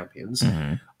Team Champions.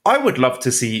 I would love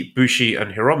to see Bushi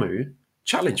and Hiromu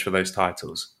challenge for those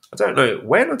titles. I don't know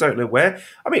when, I don't know where.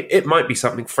 I mean, it might be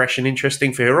something fresh and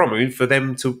interesting for Hiromu for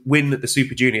them to win the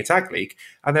Super Junior Tag League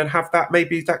and then have that,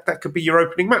 maybe that could be your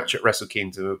opening match at Wrestle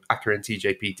Kingdom, Akira and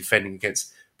TJP defending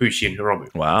against Bushi and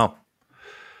Hiromu. Wow.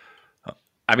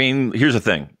 I mean, here's the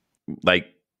thing. Like,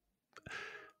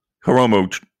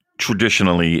 Hiromu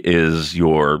traditionally is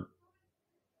your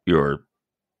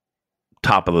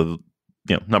top of the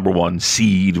number one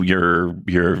seed, your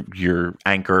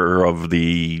anchor of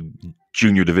the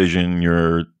junior division,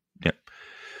 your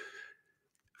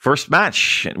first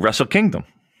match at Wrestle Kingdom.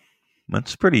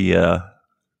 That's pretty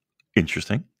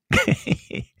interesting.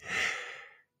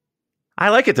 I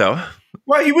like it though.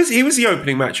 Well, he was the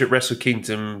opening match at Wrestle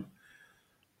Kingdom.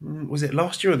 Was it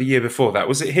last year or the year before that?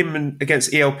 Was it him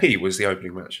against ELP was the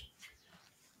opening match?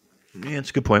 Yeah, it's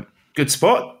a good point. Good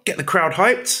spot. Get the crowd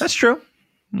hyped. That's true.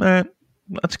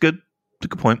 That's good. It's a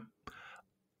good point.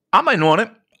 I might want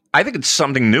it. I think it's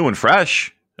something new and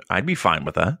fresh. I'd be fine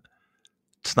with that.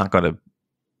 It's not going to...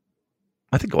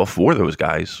 I think all four of those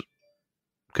guys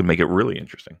could make it really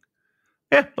interesting.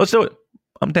 Yeah, let's do it.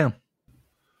 I'm down.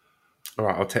 All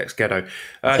right, I'll text Gedo.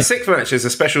 Sixth match is a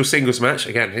special singles match.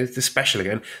 Again, it's the special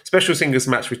again. Special singles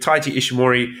match with Taiji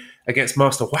Ishimori against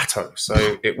Master Wato.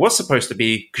 So it was supposed to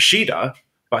be Kushida,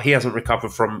 but he hasn't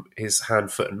recovered from his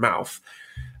hand, foot, and mouth.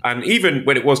 And even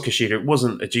when it was Kushida, it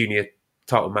wasn't a junior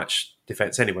title match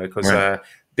defense anyway, because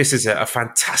this is a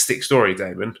fantastic story,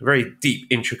 Damon. Very deep,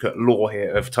 intricate lore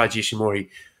here of Taiji Ishimori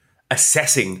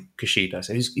assessing Kushida.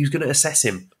 So he's going to assess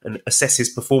him and assess his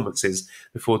performances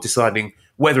before deciding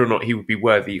whether or not he would be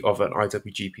worthy of an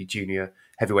IWGP Junior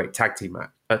Heavyweight Tag Team match.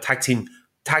 Not tag team.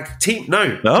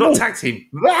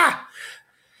 Ah!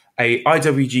 A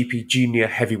IWGP Junior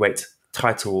Heavyweight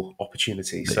title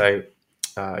opportunity. So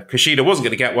Kushida wasn't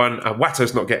going to get one, and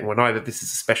Wato's not getting one either. This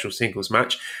is a special singles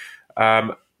match.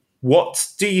 What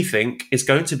do you think is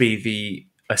going to be the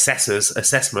assessor's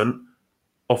assessment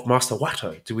of Master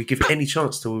Wato? Do we give any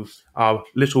chance to our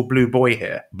little blue boy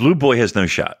here? Blue boy has no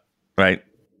shot, right?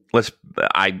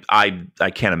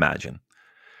 I can't imagine.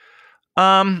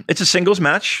 It's a singles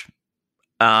match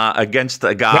against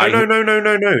a guy.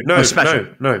 No.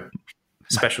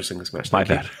 Special singles match. My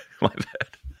bad.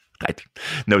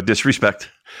 No disrespect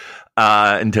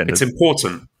intended. It's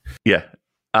important. Yeah.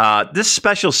 This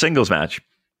special singles match.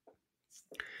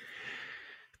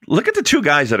 Look at the two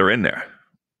guys that are in there.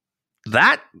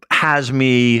 That has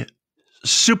me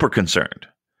super concerned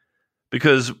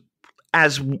because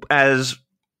as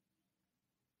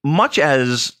much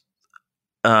as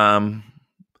Master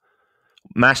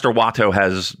Wato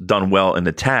has done well in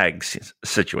the tag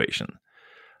situation,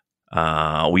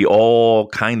 we all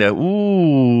kind of,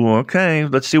 okay,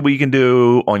 let's see what you can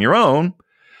do on your own.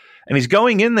 And he's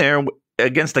going in there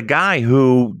against a guy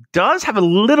who does have a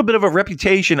little bit of a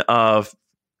reputation of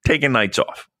taking nights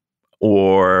off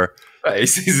or...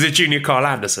 He's a junior Carl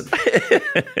Anderson.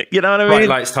 You know what I mean? Bright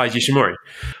lights Taiji Ishimori.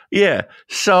 Yeah.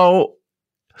 So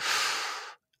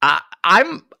I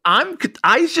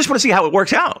just want to see how it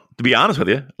works out, to be honest with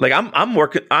you. Like I'm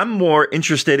more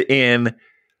interested in,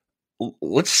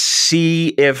 let's see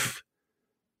if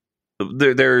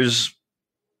there's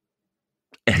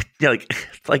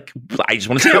like I just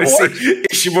want to see how it works.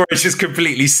 Ishimori is just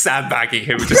completely sandbagging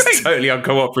him, just totally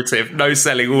uncooperative, no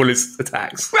selling all his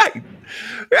attacks.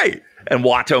 Right. And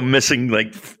Wato missing,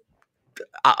 like,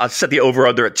 I set the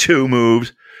over-under at 2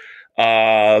 moves.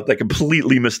 They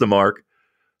completely missed the mark.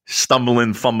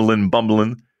 Stumbling, fumbling,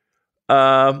 bumbling.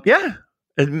 Yeah.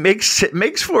 It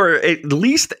makes for at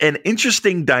least an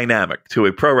interesting dynamic to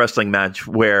a pro wrestling match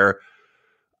where,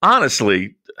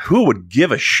 honestly, who would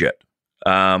give a shit?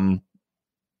 But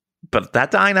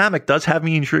that dynamic does have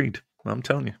me intrigued. I'm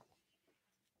telling you.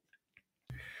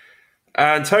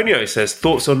 Antonio says,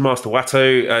 thoughts on Master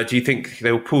Wato? Do you think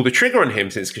they'll pull the trigger on him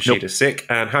since Kushida's sick?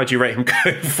 And how do you rate him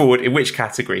going forward? In which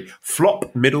category?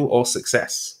 Flop, middle, or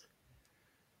success?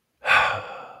 I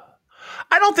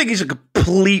don't think he's a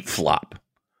complete flop.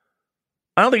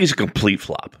 Do you think he's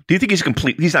a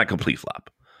complete? He's not a complete flop.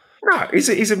 No, he's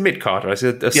a mid-carder. He's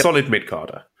a solid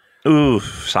mid-carder. Ooh,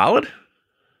 solid?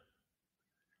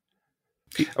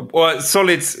 Well,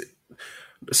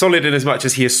 solid in as much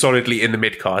as he is solidly in the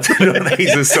mid-card.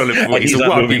 He's a solid performer. He's a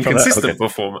well-being, consistent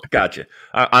performer. Gotcha.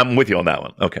 I'm with you on that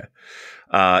one. Okay.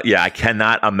 Yeah, I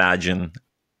cannot imagine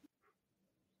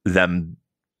them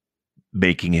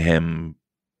making him...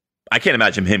 I can't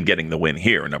imagine him getting the win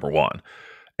here, number one.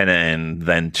 And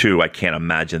then two, I can't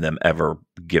imagine them ever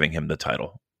giving him the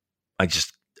title.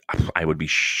 I would be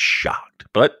shocked.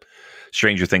 But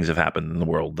stranger things have happened in the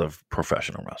world of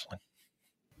professional wrestling.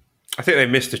 I think they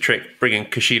missed a trick bringing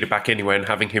Kushida back anyway and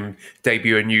having him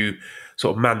debut a new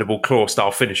sort of mandible claw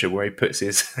style finisher where he puts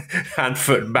his hand,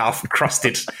 foot, and mouth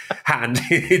crusted hand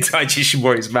in Taiji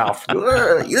Ishimori's mouth.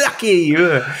 Yucky!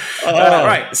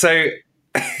 Right, so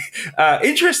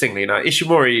interestingly, now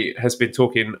Ishimori has been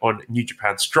talking on New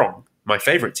Japan Strong, my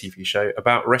favourite TV show,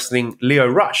 about wrestling Lio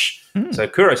Rush. So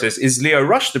Kuro says, is Lio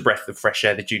Rush the breath of fresh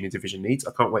air the junior division needs?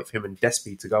 I can't wait for him and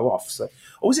Despy to go off. So,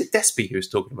 or was it Despy who was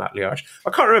talking about Lio Rush?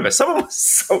 I can't remember. Someone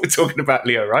was talking about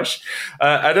Lio Rush.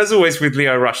 And as always with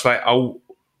Lio Rush, like I'll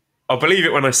believe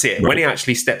it when I see it. When he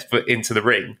actually steps foot into the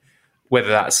ring, whether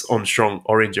that's on Strong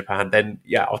or in Japan, then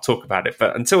yeah, I'll talk about it.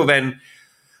 But until then,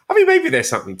 I mean, maybe there's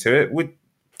something to it.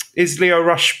 Is Lio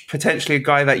Rush potentially a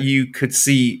guy that you could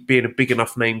see being a big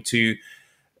enough name to,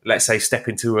 let's say, step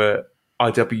into a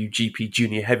IWGP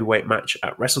Junior Heavyweight match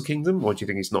at Wrestle Kingdom, or do you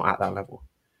think he's not at that level?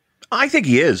 I think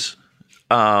he is.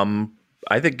 I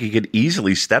think he could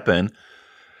easily step in.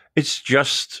 It's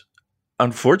just,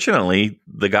 unfortunately,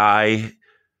 the guy...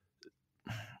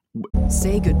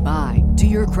 Say goodbye to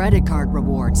your credit card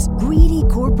rewards. Greedy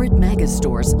corporate mega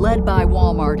stores, led by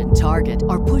Walmart and Target,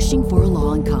 are pushing for a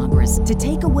law in Congress to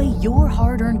take away your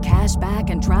hard-earned cash back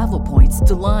and travel points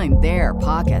to line their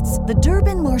pockets. The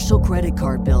Durbin-Marshall credit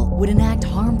card bill would enact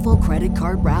harmful credit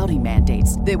card routing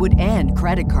mandates that would end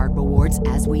credit card rewards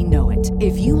as we know it.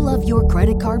 If you love your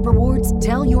credit card rewards,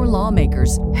 tell your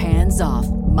lawmakers, hands off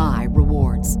my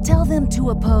rewards. Tell them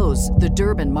to oppose the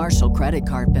Durbin-Marshall credit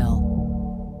card bill.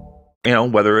 You know,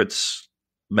 whether it's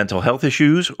mental health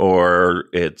issues or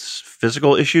it's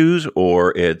physical issues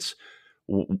or it's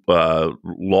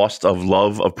loss of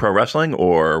love of pro wrestling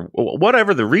or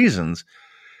whatever the reasons,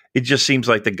 it just seems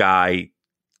like the guy,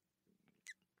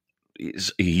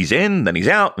 he's in, then he's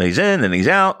out, then he's in, then he's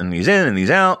out, and he's in, and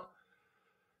he's out.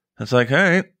 It's like, all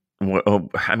right.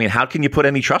 I mean, how can you put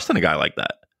any trust in a guy like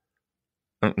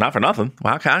that? Not for nothing.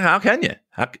 How can you?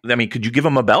 I mean, could you give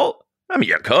him a belt? I mean,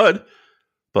 you could,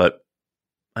 but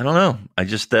I don't know. I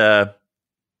just I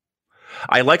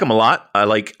like him a lot. I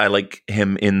like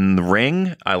him in the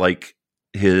ring. I like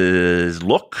his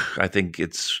look. I think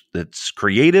it's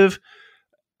creative.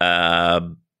 I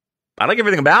like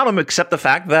everything about him except the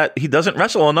fact that he doesn't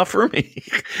wrestle enough for me.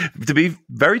 To be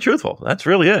very truthful, that's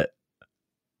really it.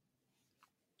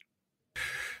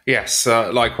 Yes,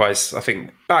 likewise. I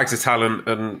think bags of talent,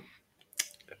 and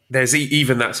there's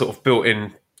even that sort of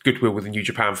built-in goodwill with the New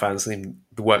Japan fans in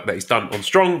the work that he's done on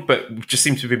Strong, but we just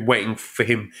seem to have been waiting for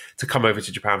him to come over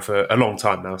to Japan for a long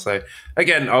time now. So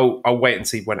again, I'll wait and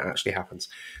see when it actually happens.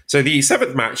 So the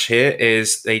seventh match here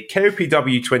is a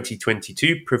KOPW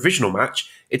 2022 provisional match.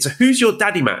 It's a Who's Your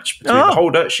Daddy match between the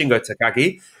holder, Shingo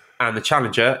Takagi, and the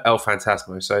challenger, El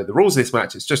Phantasmo. So the rules of this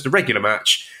match, it's just a regular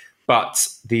match, but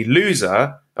the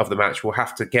loser of the match will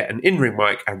have to get an in-ring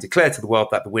mic and declare to the world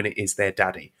that the winner is their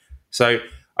daddy. So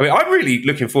I mean, I'm really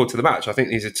looking forward to the match. I think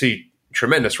these are two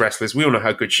tremendous wrestlers. We all know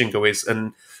how good Shingo is,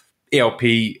 and ELP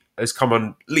has come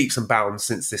on leaps and bounds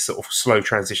since this sort of slow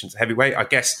transition to heavyweight. I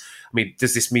mean,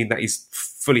 does this mean that he's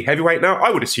fully heavyweight now?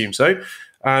 I would assume so.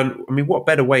 And I mean, what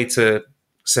better way to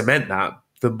cement that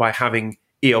than by having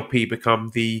ELP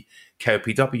become the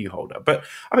KOPW holder? But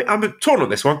I mean, I'm torn on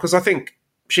this one because I think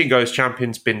Shingo's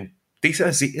champion's been decent.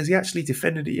 Has he actually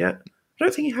defended it yet? I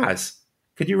don't think he has.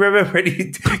 Can you remember any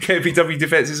KOPW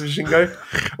defenses of Shingo?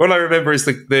 All I remember is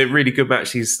the really good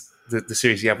match the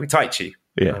series he had with Taichi.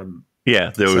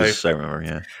 Yeah. There was. I remember.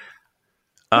 Yeah.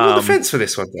 No defense for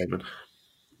this one, Damon.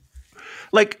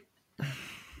 Like,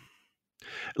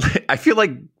 I feel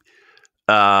like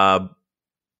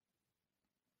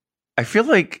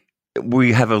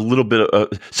we have a little bit of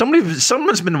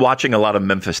someone's been watching a lot of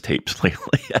Memphis tapes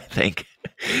lately. I think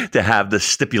to have the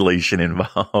stipulation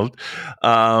involved.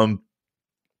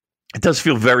 It does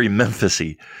feel very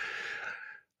Memphis-y.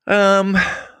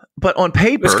 But on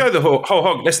paper... Let's go the whole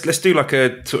hog. Let's do like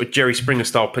a sort of Jerry Springer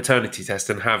style paternity test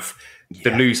and have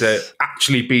the loser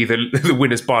actually be the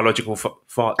winner's biological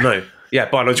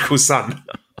biological son.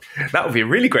 That would be a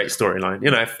really great storyline.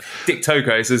 You know, if Dick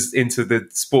Togo is as into the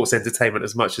sports entertainment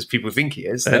as much as people think he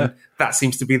is, then that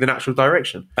seems to be the natural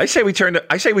direction. I say we turn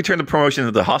the promotion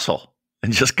into the Hustle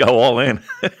and just go all in.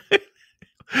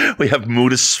 We have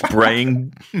Muda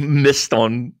spraying mist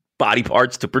on body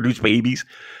parts to produce babies.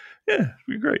 Yeah, it'd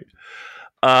be great.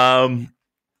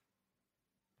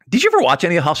 Did you ever watch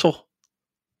any of Hustle?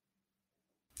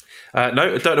 No,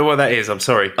 I don't know what that is. I'm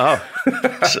sorry. Oh,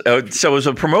 so it was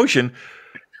a promotion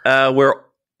where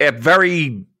a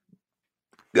very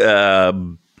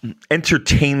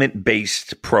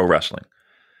entertainment-based pro wrestling.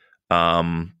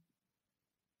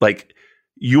 Like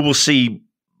you will see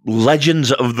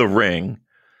legends of the ring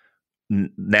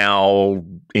now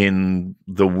in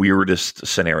the weirdest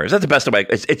scenarios. That's the best way.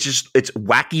 It's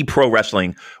wacky pro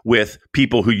wrestling with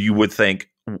people who you would think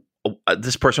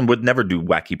this person would never do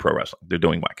wacky pro wrestling. They're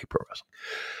doing wacky pro wrestling.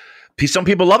 Some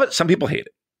people love it. Some people hate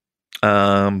it.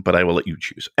 But I will let you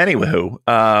choose.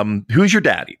 Anywho, who's your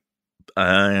daddy?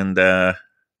 And I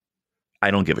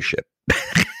don't give a shit.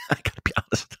 I gotta be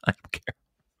honest. I don't care.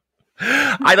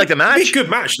 I like the match. It's a good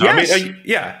match. Though. Yes. I mean,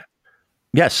 yeah.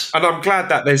 Yes. And I'm glad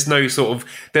that there's no sort of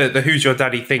the who's your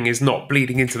daddy thing is not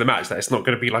bleeding into the match. That it's not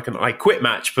going to be like an I quit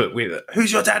match, but with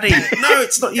who's your daddy? No,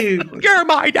 it's not you. You're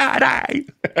my daddy.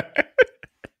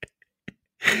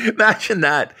 Imagine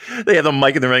that. They have the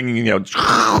mic in the ring and,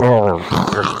 oh,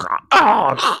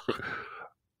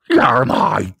 you're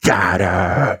my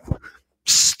daddy.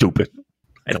 Stupid.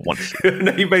 I don't want to.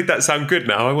 No, you made that sound good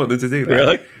now. I wanted to do that.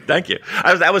 Really? Thank you.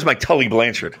 That was my Tully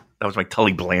Blanchard.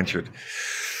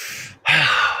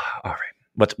 All right.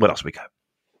 What else we got?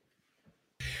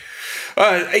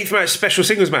 Eighth match, special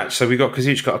singles match. So we got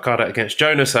Kazuchika Okada against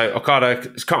Jonah. So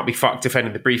Okada can't be fucked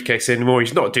defending the briefcase anymore.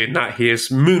 He's not doing that. He is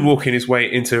moonwalking his way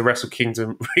into Wrestle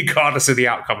Kingdom regardless of the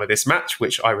outcome of this match,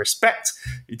 which I respect.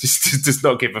 He just does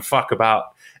not give a fuck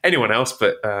about anyone else.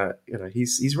 But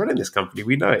he's running this company.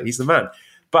 We know it. He's the man.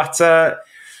 But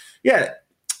yeah,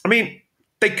 I mean,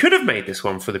 they could have made this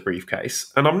one for the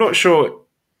briefcase, and I'm not sure.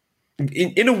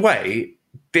 In a way,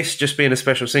 this just being a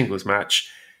special singles match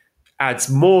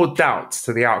adds more doubt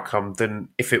to the outcome than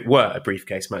if it were a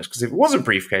briefcase match. Because if it was a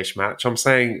briefcase match, I'm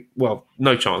saying, well,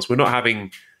 no chance. We're not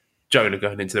having Jonah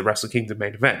going into the Wrestle Kingdom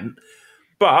main event.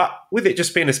 But with it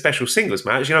just being a special singles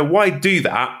match, why do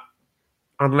that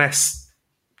unless,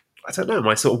 I don't know, am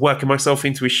I sort of working myself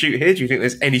into a shoot here? Do you think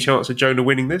there's any chance of Jonah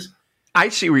winning this? I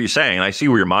see what you're saying. I see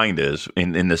where your mind is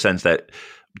in the sense that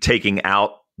taking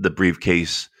out the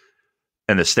briefcase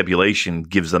and the stipulation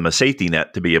gives them a safety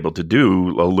net to be able to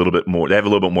do a little bit more. They have a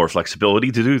little bit more flexibility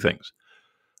to do things.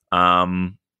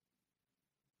 I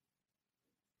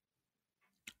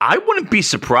wouldn't be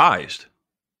surprised.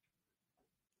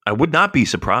 I would not be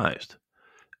surprised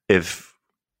if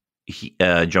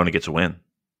Jonah gets a win.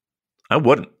 I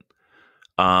wouldn't.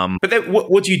 But then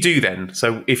what do you do then?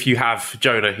 So if you have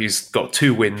Jonah who's got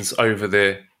 2 wins over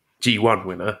the G1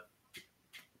 winner.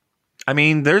 I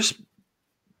mean, there's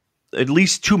at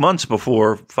least 2 months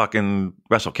before fucking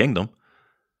Wrestle Kingdom.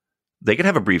 They could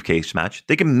have a briefcase match.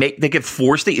 They could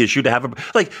force the issue to have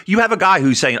you have a guy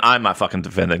who's saying, I'm not fucking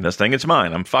defending this thing. It's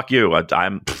mine. Fuck you.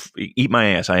 Eat my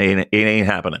ass. It ain't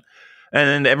happening. And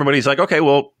then everybody's like, okay,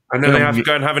 well. And then they have to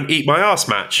go and have an eat my ass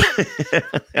match.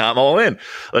 I'm all in.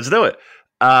 Let's do it.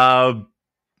 My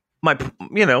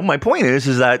point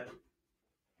is that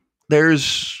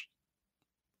there's,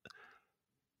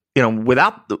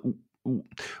 without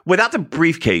the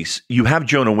briefcase, you have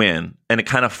Jonah win, and it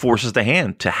kind of forces the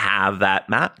hand to have that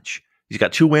match. He's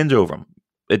got 2 wins over him.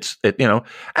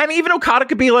 And even Okada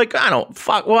could be like, I don't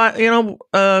fuck what,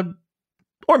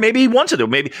 or maybe he wants it to.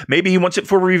 Maybe he wants it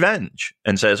for revenge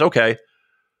and says, okay,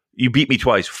 you beat me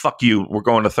twice. Fuck you. We're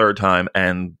going a third time,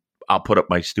 and I'll put up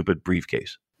my stupid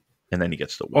briefcase. And then he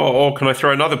gets the win. Or can I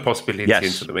throw another possibility Yes.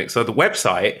 into the mix? So the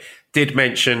website did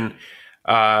mention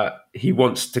he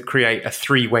wants to create a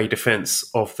 3-way defense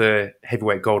of the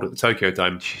heavyweight gold at the Tokyo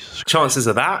Dome. Chances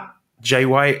of that? Jay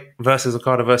White versus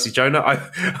Okada versus Jonah? I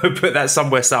put that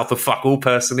somewhere south of fuck all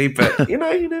personally, but you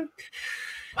know,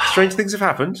 strange things have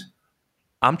happened.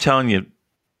 I'm telling you,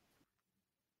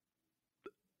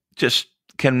 just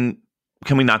can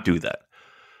we not do that?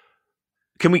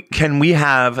 Can we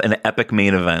have an epic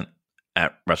main event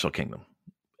at Wrestle Kingdom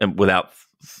and without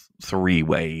 3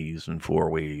 ways and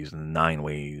 4 ways and 9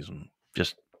 ways and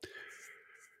just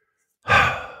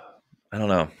I don't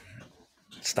know.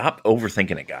 Stop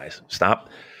overthinking it, guys. Stop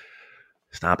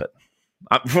it.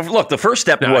 Look, the first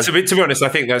step was to be honest. I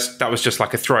think that was just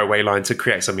like a throwaway line to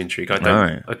create some intrigue. That's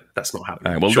not happening.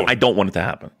 All right, well, sure. I don't want it to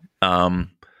happen.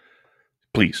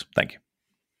 Please, thank you.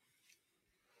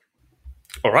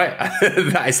 All right,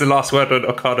 that is the last word on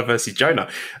Okada versus Jonah.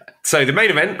 So the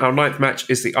main event, our 9th match,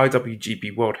 is the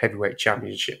IWGP World Heavyweight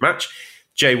Championship match.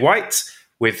 Jay White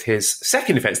with his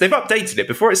second defense. They've updated it.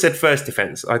 Before it said first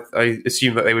defense, I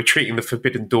assumed that they were treating the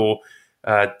Forbidden Door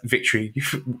victory.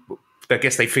 I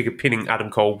guess they figured pinning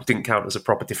Adam Cole didn't count as a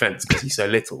proper defense because he's so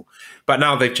little. But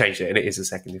now they've changed it and it is a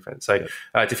second defense. So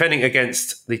defending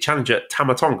against the challenger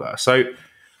Tama Tonga. So,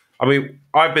 I mean,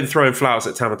 I've been throwing flowers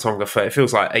at Tama Tonga for it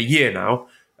feels like a year now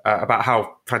about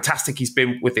how fantastic he's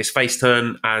been with this face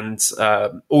turn, and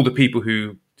all the people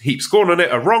who heap scorn on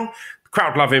it are wrong. The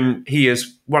crowd love him. He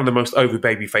is one of the most over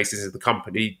baby faces of the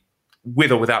company.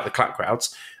 with or without the clap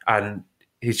crowds. And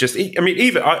he's just,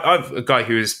 I've a guy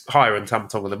who is higher in Tama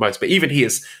Tonga than most, but even he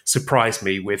has surprised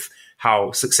me with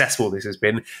how successful this has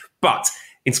been. But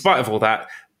in spite of all that,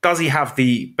 does he have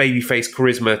the babyface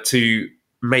charisma to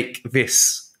make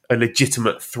this a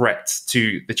legitimate threat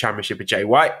to the championship of Jay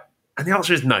White? And the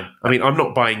answer is no. I mean, I'm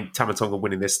not buying Tama Tonga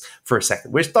winning this for a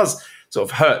second, which does sort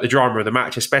of hurt the drama of the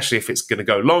match, especially if it's going to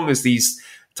go long, as these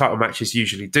title matches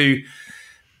usually do.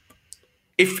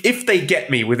 If they get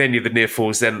me with any of the near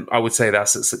falls, then I would say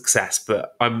that's a success.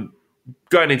 But I'm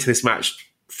going into this match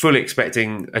fully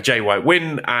expecting a Jay White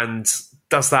win. And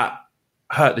does that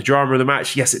hurt the drama of the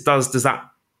match? Yes, it does. Does that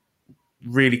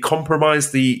really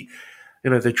compromise the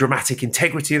dramatic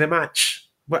integrity of the match?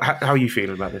 How are you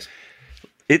feeling about this?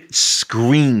 It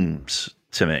screams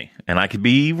to me, and I could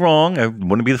be wrong. It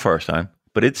wouldn't be the first time,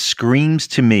 but it screams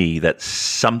to me that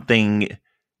something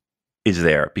is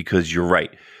there, because you're right.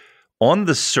 On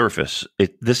the surface,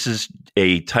 this is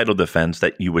a title defense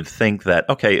that you would think that,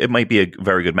 okay, it might be a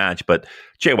very good match, but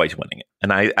Jay White's winning it.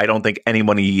 And I don't think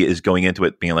anybody is going into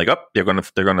it being like, oh, they're going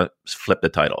to flip the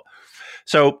title.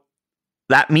 So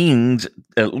that means,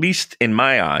 at least in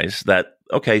my eyes, that,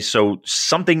 okay, so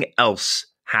something else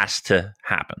has to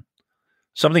happen.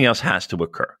 Something else has to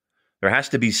occur. There has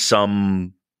to be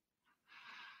something.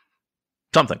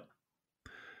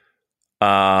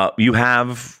 You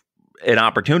have an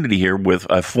opportunity here with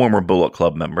a former Bullet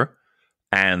Club member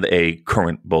and a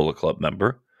current Bullet Club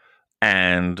member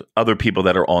and other people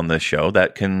that are on this show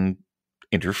that can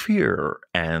interfere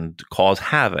and cause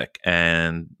havoc.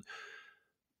 And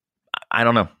I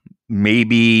don't know,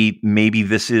 maybe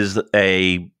this is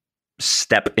a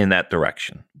step in that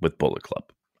direction with Bullet Club.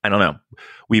 I don't know.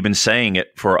 We've been saying it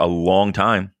for a long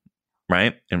time,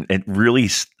 right? And it really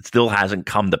still hasn't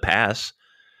come to pass.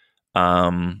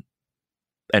 And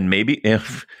maybe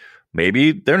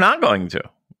they're not going to.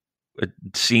 It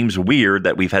seems weird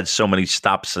that we've had so many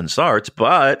stops and starts,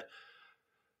 but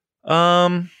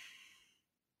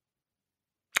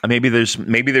maybe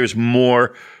there's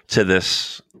more to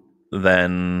this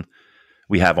than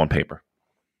we have on paper.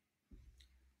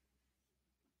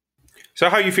 So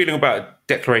how are you feeling about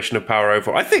Declaration of Power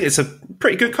overall? I think it's a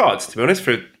pretty good card, to be honest,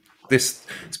 for this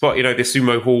spot, this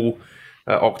Sumo Hall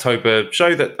October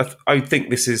show. That I think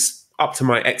this is up to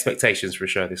my expectations for a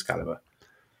show of this caliber.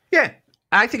 Yeah,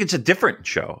 I think it's a different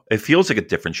show. It feels like a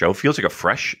different show. It feels like a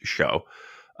fresh show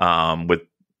with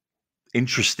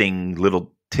interesting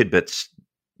little tidbits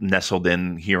nestled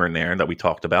in here and there that we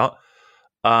talked about.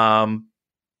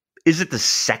 Is it the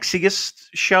sexiest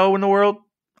show in the world?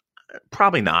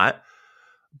 Probably not.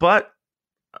 But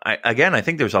I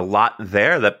think there's a lot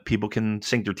there that people can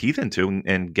sink their teeth into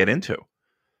and get into.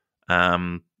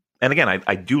 And again,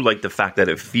 I do like the fact that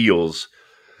it feels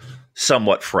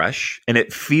somewhat fresh, and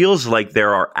it feels like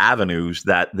there are avenues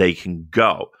that they can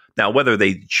go. Now, whether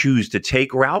they choose to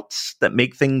take routes that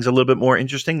make things a little bit more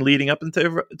interesting leading up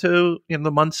into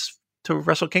the months to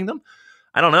Wrestle Kingdom,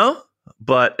 I don't know.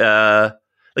 But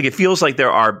it feels like there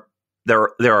are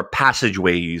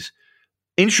passageways,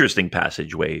 interesting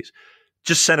passageways,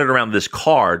 just centered around this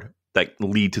card that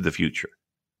lead to the future.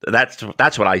 That's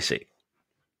what I see.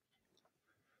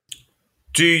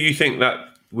 Do you think that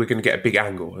we're going to get a big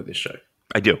angle at this show?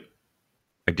 I do.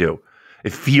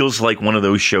 It feels like one of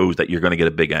those shows that you're going to get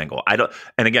a big angle.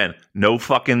 And again, no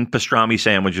fucking pastrami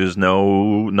sandwiches,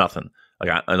 no nothing.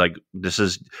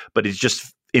 But it's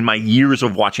just in my years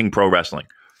of watching pro wrestling,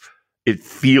 it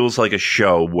feels like a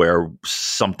show where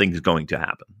something's going to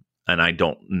happen, and I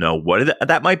don't know what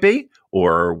that might be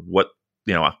or what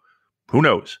who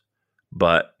knows,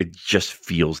 but it just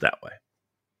feels that way.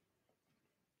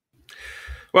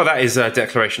 Well, that is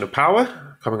Declaration of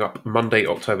Power coming up Monday,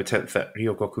 October 10th at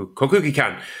Ryogoku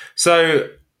Kokugikan. So,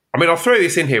 I'll throw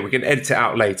this in here. We can edit it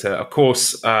out later. Of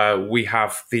course, we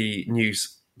have the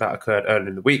news that occurred earlier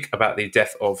in the week about the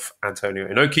death of Antonio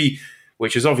Inoki,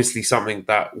 which is obviously something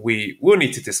that we will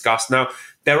need to discuss. Now,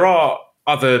 there are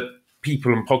other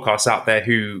people and podcasts out there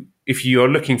who, if you are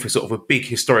looking for sort of a big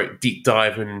historic deep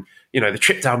dive and, the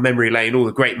trip down memory lane, all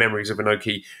the great memories of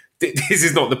Inoki, this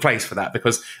is not the place for that,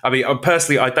 because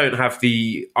personally, I don't have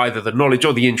either the knowledge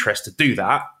or the interest to do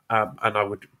that, and I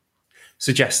would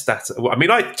suggest that.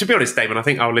 To be honest, Damon, I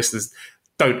think our listeners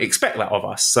don't expect that of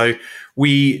us. So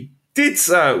we did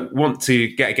want to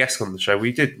get a guest on the show.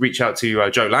 We did reach out to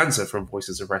Joe Lanza from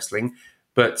Voices of Wrestling,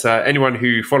 but anyone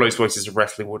who follows Voices of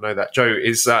Wrestling will know that Joe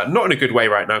is not in a good way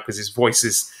right now because his voice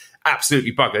is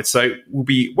absolutely buggered. So we'll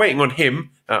be waiting on him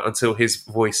until his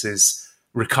voice is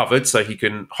recovered so he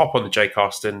can hop on the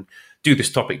Jcast and do this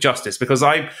topic justice, because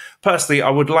I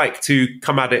would like to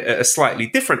come at it at a slightly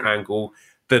different angle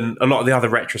than a lot of the other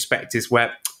retrospectives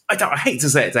where, I hate to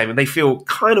say it, Damon, they feel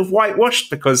kind of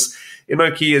whitewashed because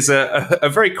Inoki is a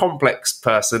very complex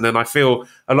person, and I feel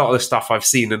a lot of the stuff I've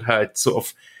seen and heard sort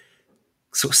of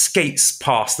skates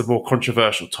past the more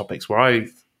controversial topics where I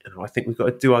think we've got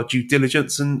to do our due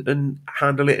diligence and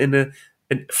handle it in a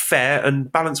fair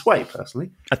and balanced way,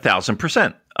 personally.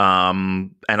 1,000%.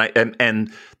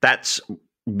 And that's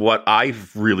what I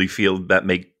really feel that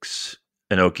makes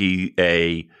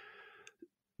Inoki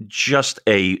just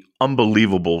a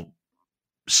unbelievable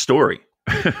story.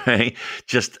 Right?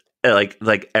 Just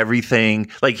like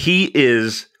everything, like he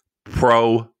is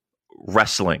pro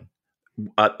wrestling.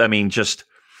 I mean, just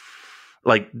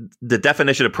like the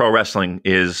definition of pro wrestling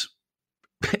is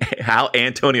how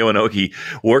Antonio Inoki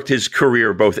worked his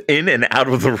career both in and out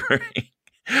of the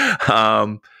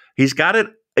ring. He's got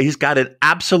an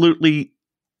absolutely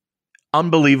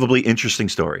unbelievably interesting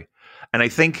story. And I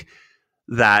think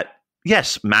that,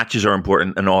 yes, matches are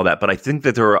important and all that, but I think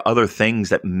that there are other things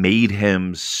that made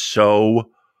him so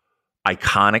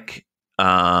iconic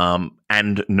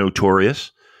and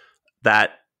notorious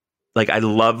that, like, I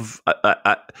love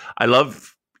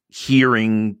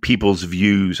hearing people's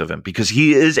views of him because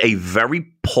he is a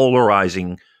very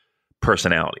polarizing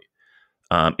personality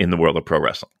in the world of pro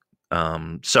wrestling.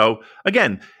 So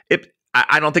again,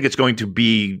 I don't think it's going to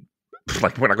be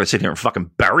like we're not going to sit here and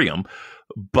fucking bury him,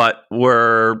 but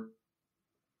we're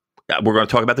going to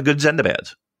talk about the goods and the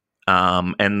bads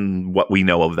and what we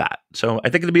know of that. So I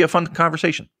think it'll be a fun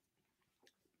conversation.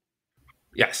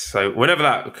 Yes, so whenever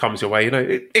that comes your way,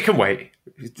 it can wait.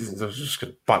 I was just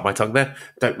going to bite my tongue there.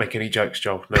 Don't make any jokes,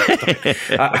 Joel. No,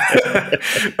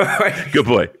 good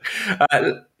boy.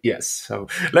 Yes, so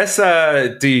let's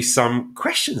do some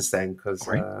questions then, because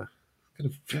got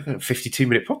a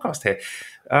 52-minute podcast here.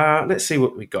 Let's see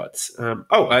what we got.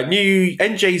 New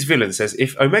NJ's Villain says,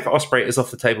 if Omega Ospreay is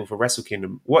off the table for Wrestle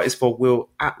Kingdom, what is for Will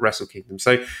at Wrestle Kingdom?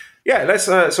 So, yeah, let's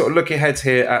sort of look ahead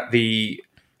here at the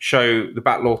show, the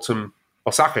Battle Autumn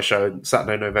Osaka show,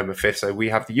 Saturday, November 5th. So we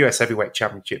have the US Heavyweight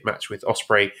Championship match with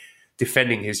Ospreay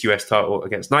defending his US title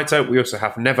against Naito. We also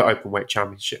have Never Openweight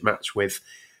Championship match with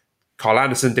Carl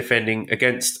Anderson defending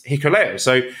against Hikuleo.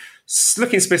 So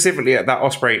looking specifically at that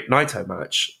Ospreay-Naito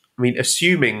match, I mean,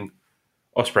 assuming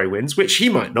Ospreay wins, which he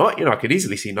might not, I could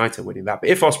easily see Naito winning that. But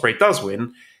if Ospreay does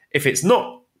win, if it's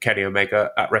not Kenny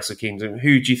Omega at Wrestle Kingdom,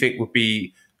 who do you think would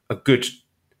be a good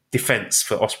defense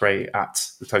for Ospreay at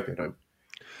the Tokyo Dome?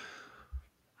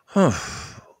 Well,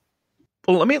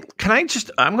 I'm going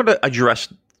to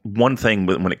address one thing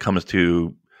when it comes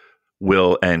to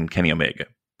Will and Kenny Omega.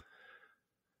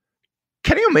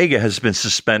 Kenny Omega has been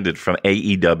suspended from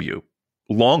AEW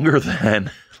longer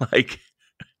than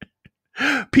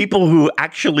people who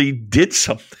actually did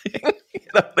something. You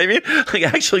know what I mean? Like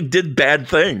actually did bad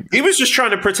things. He was just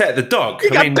trying to protect the dog.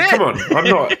 I mean, come on.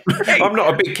 I'm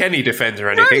not a big Kenny defender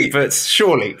or anything, but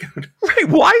surely. Right.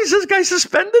 Why is this guy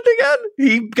suspended again?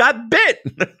 He got bit.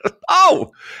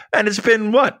 And it's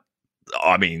been what?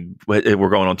 I mean, we're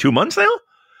going on 2 months now?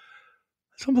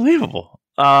 It's unbelievable.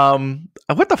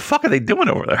 What the fuck are they doing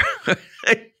over there?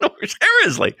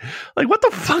 Seriously, like what the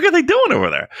fuck are they doing over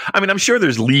there? I mean, I'm sure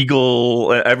there's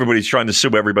legal. Everybody's trying to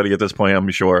sue everybody at this point. I'm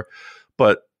sure,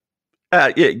 but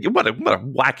what a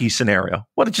wacky scenario.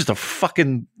 Just a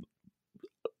fucking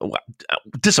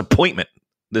disappointment.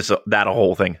 That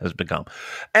whole thing has become.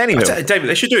 Anyway, David,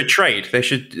 they should do a trade.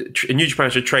 New Japan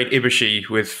should trade Ibushi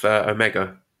with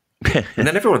Omega, and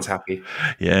then everyone's happy.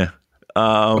 Yeah.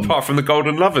 Apart from the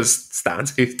Golden Lovers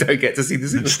stands who don't get to see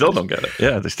this. They still don't get it.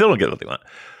 Yeah, they still don't get what they want.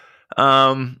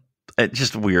 It's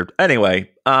just weird. Anyway,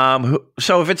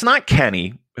 so if it's not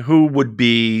Kenny, who would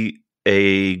be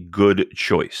a good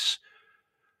choice?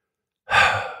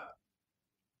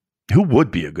 Who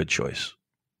would be a good choice?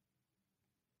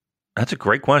 That's a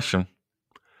great question.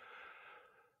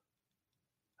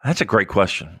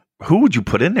 Who would you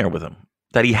put in there with him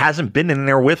that he hasn't been in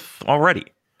there with already?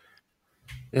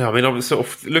 Yeah, I mean, I'm sort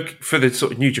of looking for the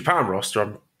sort of New Japan roster.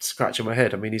 I'm scratching my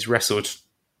head. I mean, he's wrestled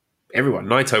everyone.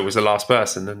 Naito was the last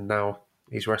person, and now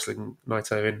he's wrestling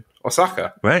Naito in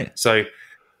Osaka. Right. So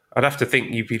I'd have to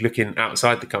think you'd be looking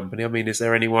outside the company. I mean, is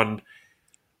there anyone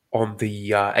on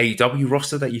the AEW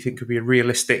roster that you think could be a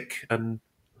realistic and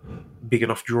big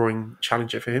enough drawing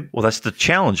challenger for him? Well, that's the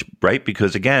challenge, right?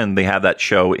 Because, again, they have that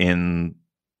show in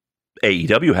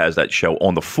AEW has that show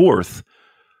on the 4th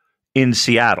in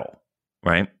Seattle.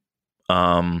 Right.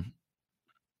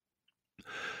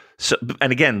 So,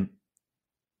 and again,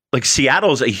 like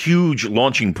Seattle is a huge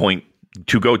launching point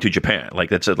to go to Japan.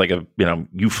 Like that's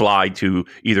you fly to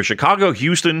either Chicago,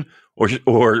 Houston,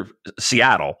 or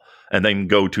Seattle, and then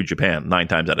go to Japan 9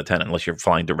 times out of 10, unless you're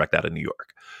flying direct out of New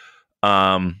York.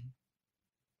 I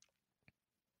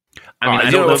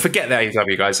don't know. Forget the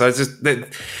AEW guys.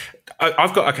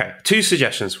 I've got 2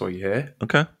 suggestions for you here.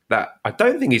 Okay, that I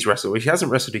don't think he's wrestled. He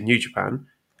hasn't wrestled in New Japan.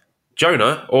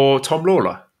 Jonah or Tom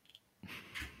Lawler.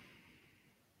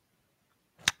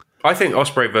 I think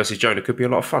Ospreay versus Jonah could be a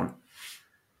lot of fun.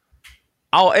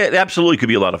 Oh, it absolutely could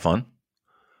be a lot of fun.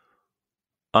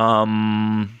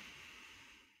 That's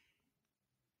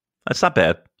not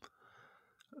bad.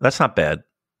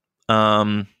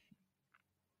 I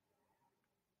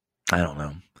don't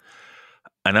know.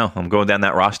 I know. I'm going down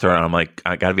that roster, and I'm like,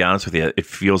 I got to be honest with you. It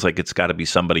feels like it's got to be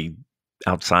somebody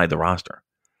outside the roster.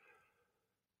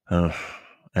 And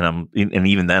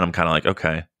even then, I'm kind of like,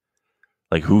 okay,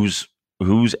 like who's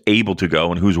able to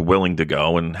go and who's willing to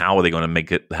go, and how are they going to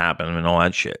make it happen, and all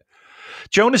that shit.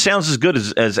 Jonah sounds as good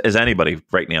as anybody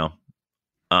right now.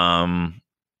 I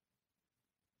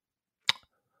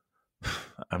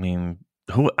mean,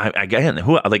 who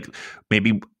like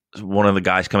maybe one of the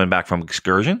guys coming back from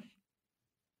excursion.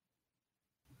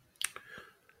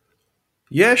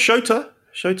 Yeah, Shota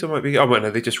might be. Oh, well,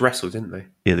 no, they just wrestled, didn't they?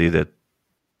 Yeah, they did.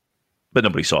 But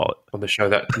nobody saw it. On the show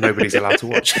that nobody's allowed to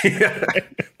watch.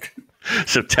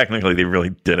 So technically, they really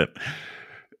didn't.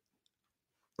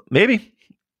 Maybe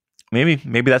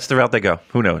that's the route they go.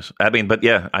 Who knows? I mean, but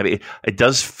yeah, it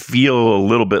does feel a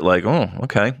little bit like, oh,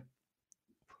 okay.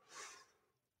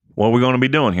 What are we going to be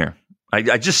doing here?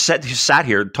 I just sat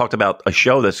here and talked about a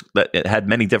show that it had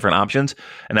many different options,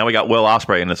 and now we got Will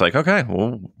Ospreay, and it's like, okay,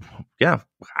 well, yeah.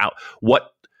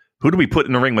 Who do we put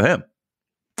in the ring with him?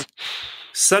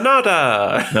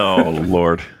 Sanada. Oh,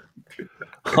 Lord.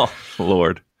 Oh,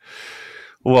 Lord.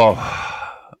 Whoa.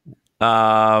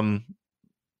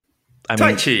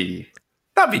 Taichi.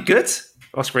 That'd be good.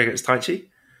 Ospreay against Taichi.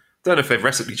 Don't know if they've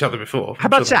wrestled each other before. How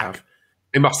about Zack?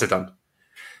 They must have done.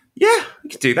 Yeah, we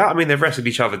could do that. I mean, they've wrestled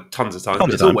each other tons of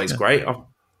times. It's always great.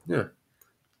 Yeah.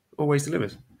 Always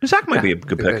delivers. Zach might be a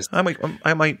good pick. I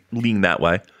might lean that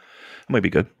way. It might be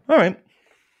good. All right.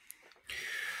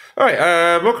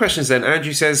 More questions then.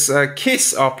 Andrew says,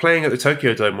 Kiss are playing at the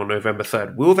Tokyo Dome on November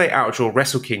 3rd. Will they outdraw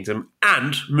Wrestle Kingdom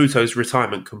and Muto's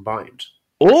retirement combined?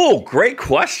 Oh, great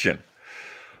question.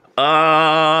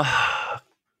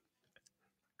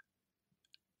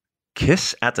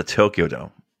 Kiss at the Tokyo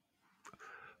Dome.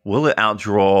 Will it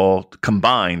outdraw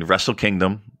combined Wrestle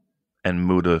Kingdom and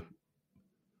Muta?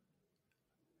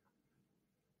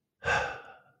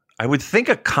 I would think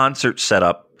a concert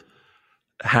setup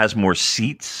has more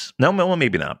seats. No,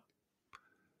 maybe not.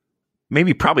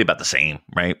 Maybe probably about the same,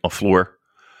 right? A floor.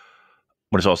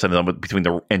 When it's all said and done, between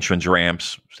the entrance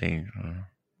ramps. See,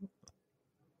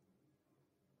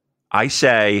 I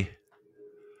say,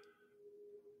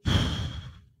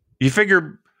 you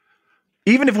figure,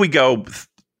 even if we go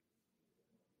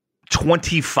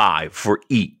 25 for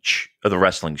each of the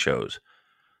wrestling shows,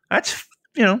 that's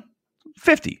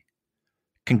 50.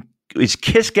 Is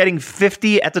Kiss getting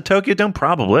 50 at the Tokyo Dome?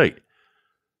 Probably.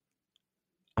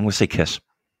 I'm going to say Kiss.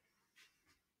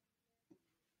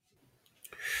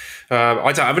 I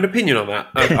don't have an opinion on that.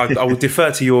 I will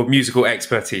defer to your musical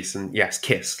expertise. And yes,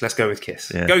 Kiss. Let's go with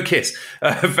Kiss. Yeah. Go Kiss.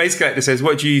 Face Collector says,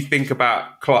 what do you think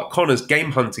about Clark Connor's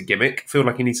Game Hunter gimmick? Feel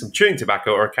like he needs some chewing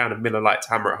tobacco or a can of Miller Lite to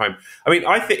hammer at home. I mean,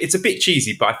 I think it's a bit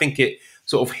cheesy, but I think it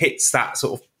sort of hits that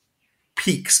sort of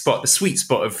peak spot, the sweet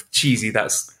spot of cheesy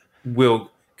will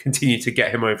continue to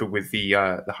get him over with the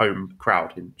home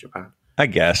crowd in Japan. I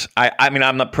guess. I mean,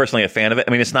 I'm not personally a fan of it.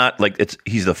 I mean, it's not like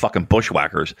he's the fucking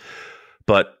Bushwhackers,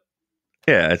 but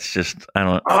yeah, it's just, I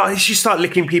don't know. Oh, you should start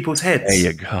licking people's heads.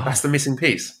 There you go. That's the missing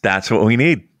piece. That's what we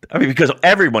need. I mean, because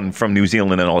everyone from New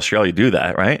Zealand and Australia do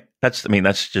that, right?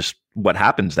 That's just what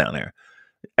happens down there.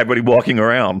 Everybody walking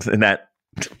around in that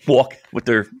walk with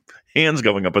their hands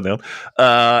going up and down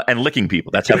and licking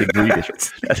people. That's how they greet each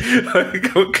other.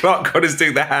 Clark Connor's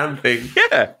doing the hand thing.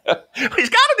 Yeah. He's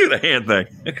got to do the hand thing.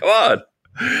 Come on.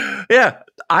 Yeah.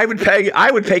 I would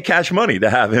pay cash money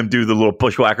to have him do the little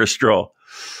Bushwhacker stroll.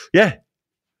 Yeah.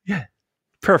 Yeah.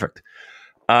 Perfect.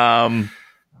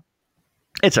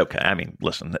 It's okay. I mean,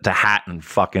 listen, it's a hat and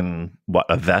fucking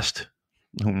a vest.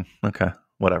 Okay.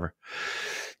 Whatever.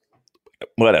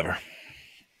 Whatever.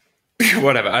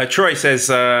 Troy says,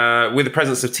 with the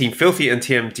presence of Team Filthy and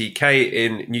TMDK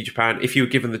in New Japan, if you were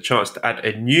given the chance to add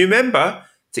a new member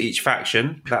to each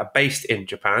faction that are based in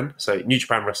Japan, so New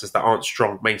Japan wrestlers that aren't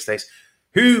strong mainstays,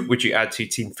 who would you add to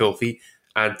Team Filthy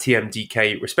and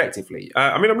TMDK respectively?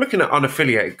 I mean, I'm looking at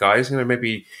unaffiliated guys,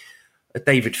 maybe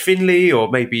David Finlay,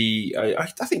 or maybe I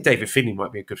think David Finlay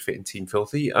might be a good fit in Team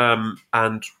Filthy,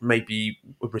 and maybe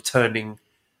a returning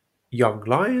Young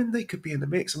Lion, they could be in the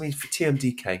mix. I mean, for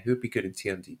TMDK, who would be good in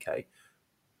TMDK?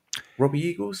 Robbie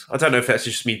Eagles? I don't know if that's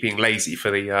just me being lazy for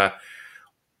the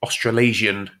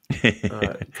Australasian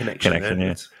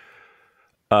connection.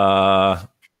 Yeah.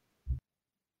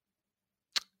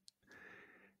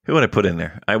 Who would I put in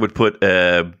there? I would put...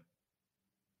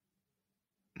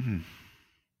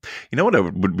 You know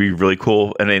what would be really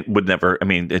cool? And it would never... I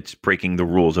mean, it's breaking the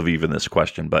rules of even this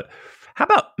question, but how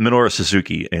about Minoru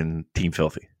Suzuki in Team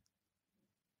Filthy?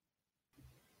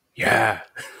 Yeah.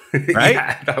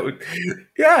 Right?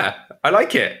 Yeah, I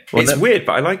like it. Well, it's weird,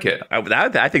 but I like it.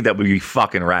 I think that would be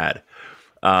fucking rad.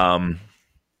 And,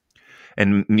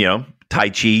 Tai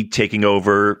Chi taking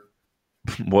over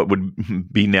what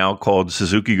would be now called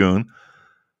Suzuki-gun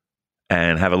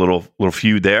and have a little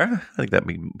feud there. I think that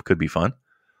could be fun.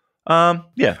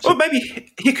 Yeah. Well,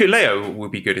 maybe Hikuleo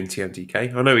would be good in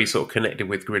TMDK. I know he's sort of connected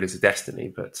with Gorillas of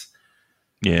Destiny, but...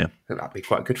 Yeah. That'd be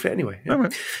quite a good fit anyway. Yeah.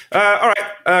 All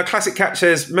right. Classic Catch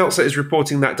says, Meltzer is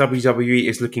reporting that WWE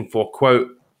is looking for, quote,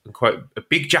 unquote, a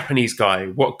big Japanese guy.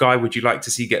 What guy would you like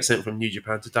to see get sent from New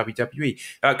Japan to WWE?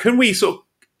 Can we is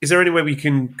there any way we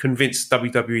can convince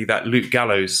WWE that Luke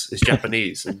Gallows is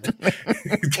Japanese and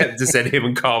get them to send him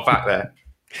and Carl back there?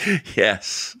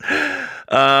 Yes.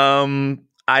 I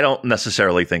don't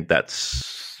necessarily think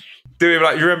that's... Do it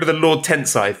like, you remember the Lord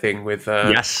Tensai thing with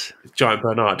yes. Giant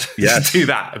Bernard? Yes. Do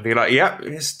that and be like, yeah,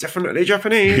 it's definitely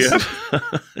Japanese. Yep.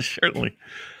 Certainly.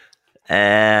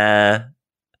 I'll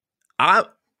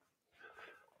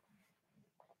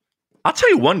tell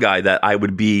you one guy that I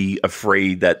would be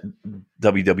afraid that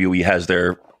WWE has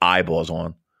their eyeballs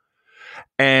on.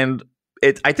 And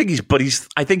I think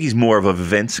he's more of a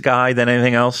Vince guy than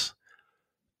anything else.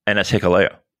 And that's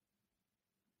Hikuleo.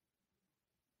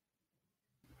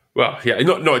 Well, yeah,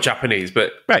 not Japanese,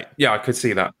 but right. Yeah, I could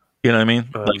see that. You know what I mean?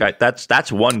 That's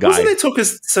one guy. Wasn't it talk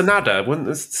as Sanada? Wasn't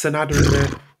there Sanada in there?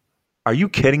 Are you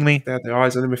kidding me? They had their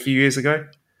eyes on him a few years ago.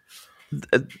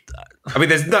 I mean,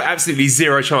 there's absolutely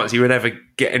zero chance you would ever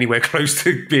get anywhere close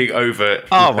to being over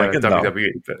my God, WWE. No.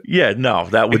 But yeah, no,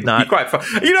 that would not be quite fun.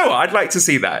 You know what? I'd like to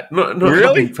see that. Not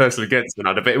really personally against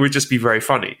Sanada, but it would just be very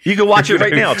funny. You can watch it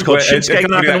right now. It's called Shinsuke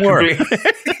Nakamura.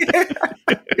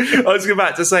 I was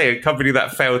about to say a company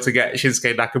that failed to get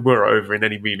Shinsuke Nakamura over in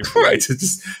any meaningful way to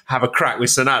just have a crack with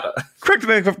Sanada. Correct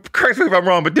me if I'm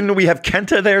wrong, but didn't we have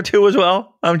Kenta there too as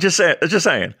well? I'm just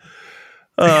saying.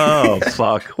 Oh,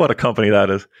 fuck. What a company that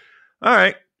is. All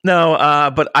right. No,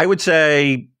 but I would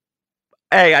say,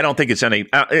 I don't think it's any,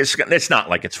 it's not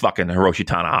like it's fucking Hiroshi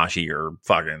Tanahashi or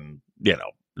fucking,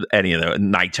 any of the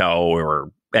Naito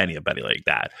or anybody like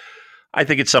that. I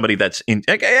think it's somebody that's in,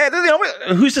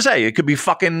 who's to say? It could be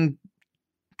fucking,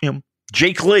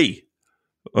 Jake Lee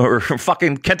or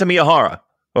fucking Kenta Miyahara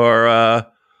or,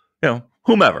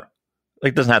 whomever.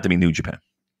 Like, it doesn't have to be New Japan.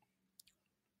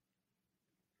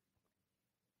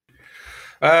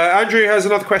 Andrew has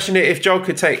another question here. If Joel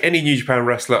could take any New Japan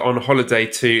wrestler on holiday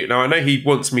to... Now, I know he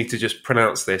wants me to just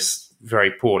pronounce this very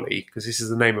poorly because this is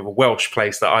the name of a Welsh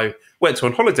place that I went to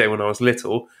on holiday when I was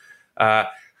little. Just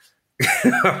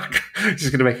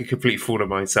going to make a complete fool of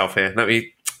myself here. Let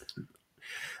me...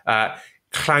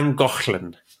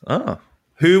 Llangollen. Oh.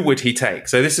 Who would he take?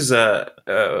 So this is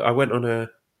I went on a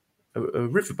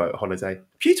riverboat holiday.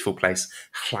 Beautiful place.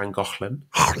 Llangollen.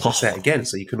 I'll say it again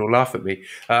so you can all laugh at me.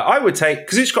 I would take,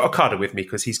 because he's got Okada with me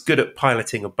because he's good at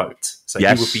piloting a boat. So he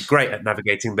would be great at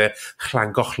navigating the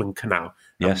Llangollen Canal.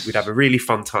 Yes. We'd have a really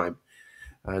fun time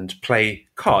and play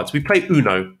cards. We play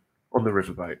Uno on the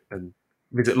riverboat and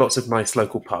visit lots of nice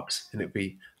local pubs, and it'd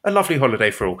be a lovely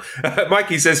holiday for all.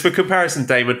 Mikey says, for comparison,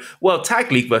 Damon, well,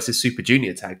 Tag League versus Super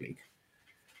Junior Tag League.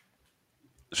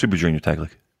 Super Junior Tag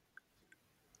League.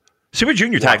 Super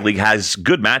Junior Tag League has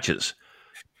good matches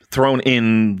thrown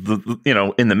in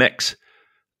the mix.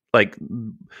 Like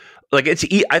it's.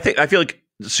 I feel like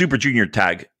Super Junior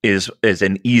Tag is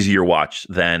an easier watch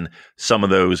than some of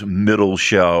those middle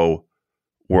show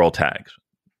world tags.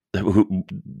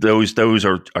 Those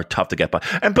are tough to get by,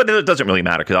 but it doesn't really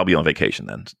matter because I'll be on vacation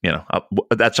then.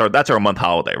 That's our month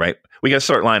holiday, right? We got to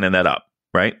start lining that up,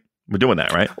 right? We're doing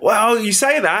that, right? Well, you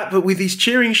say that, but with these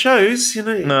cheering shows, you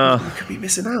could be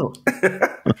missing out.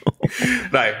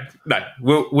 No,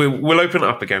 we'll open it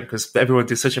up again because everyone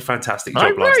did such a fantastic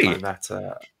job last time that.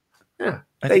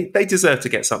 They deserve to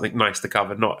get something nice to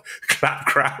cover, not clap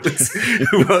crowds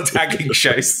world tagging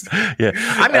shows. Yeah,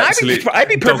 I mean, I'd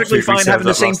be perfectly fine having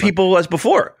the same people as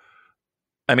before.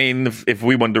 I mean, if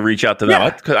we wanted to reach out to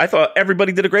them, because I thought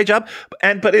everybody did a great job,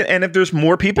 and if there's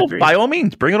more people, by all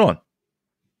means, bring it on.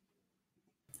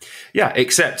 Yeah,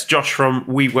 except Josh from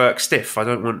We Work Stiff. I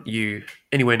don't want you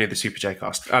anywhere near the Super J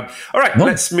cast. All right,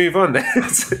 let's move on then.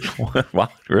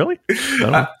 What? Really?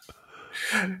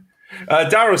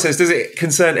 Daryl says, does it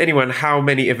concern anyone how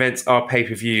many events are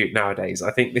pay-per-view nowadays?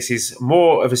 I think this is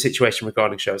more of a situation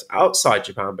regarding shows outside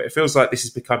Japan, but it feels like this is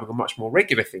becoming a much more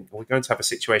regular thing. We're going to have a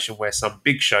situation where some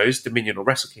big shows, Dominion or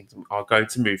Wrestle Kingdom, are going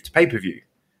to move to pay-per-view.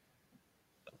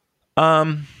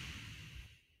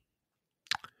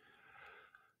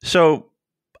 So,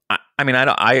 I mean,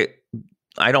 I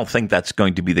don't think that's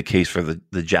going to be the case for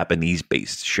the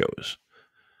Japanese-based shows.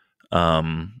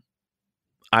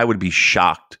 I would be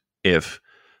shocked if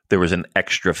there was an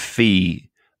extra fee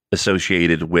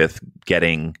associated with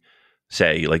getting,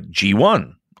 say, like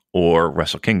G1 or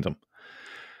Wrestle Kingdom.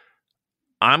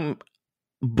 I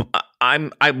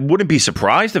wouldn't be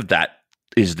surprised if that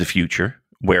is the future,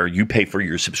 where you pay for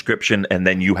your subscription and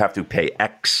then you have to pay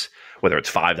X, whether it's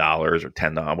 $5 or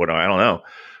 $10, whatever, I don't know,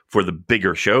 for the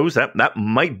bigger shows. That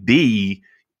might be,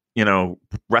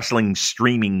 wrestling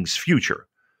streaming's future.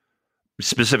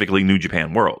 Specifically New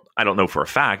Japan World. I don't know for a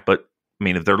fact, but I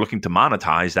mean, if they're looking to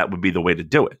monetize, that would be the way to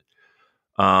do it.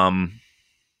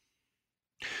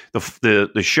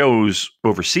 The shows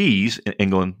overseas in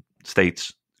England,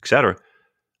 States, etc.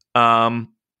 I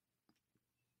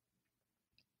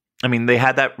mean, they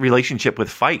had that relationship with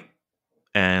Fight,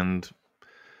 and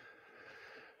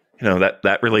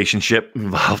that relationship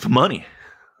involved money.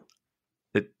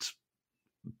 It's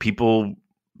people.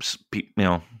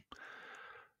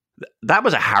 That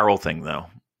was a Harrell thing, though,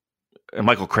 and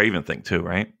Michael Craven thing too,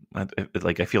 right? I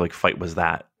feel like Fight was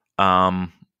that. But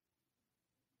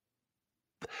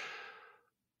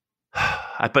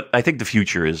I think the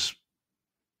future is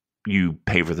you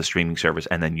pay for the streaming service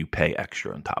and then you pay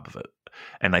extra on top of it.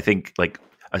 And I think like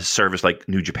a service like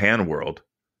New Japan World,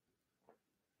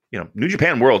 New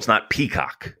Japan World's not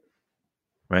Peacock,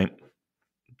 right?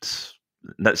 It's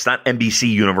not NBC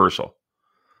Universal.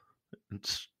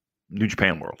 It's New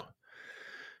Japan World.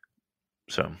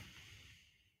 So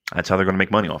that's how they're going to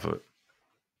make money off of it.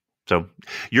 So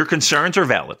your concerns are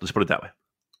valid. Let's put it that way.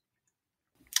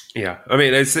 Yeah. I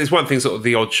mean, it's one thing, sort of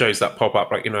the odd shows that pop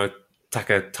up, like,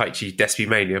 Taka Taichi Despy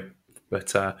Mania.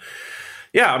 But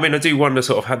yeah, I mean, I do wonder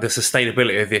sort of how the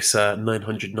sustainability of this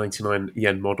 999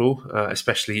 yen model,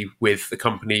 especially with the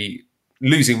company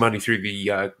losing money through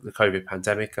the COVID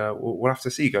pandemic. We'll have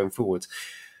to see going forward.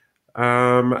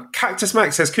 Cactus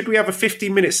Max says, could we have a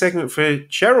 15-minute segment for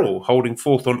Cheryl holding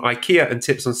forth on IKEA and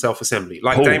tips on self-assembly?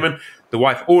 Like Damon, the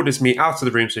wife orders me out of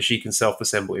the room so she can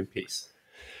self-assemble in peace.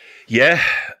 Yeah,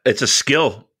 it's a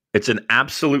skill. It's an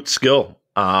absolute skill.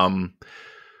 Everything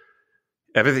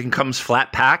comes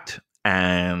flat packed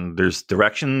and there's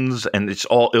directions and it's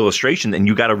all illustration, and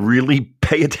you got to really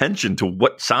pay attention to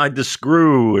what side to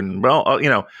screw and,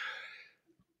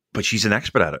 but she's an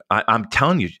expert at it. I'm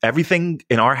telling you, everything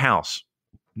in our house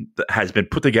that has been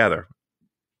put together,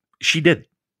 she did.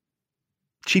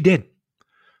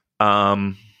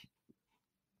 I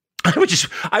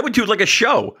would do like a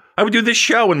show. I would do this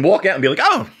show and walk out and be like,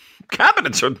 oh,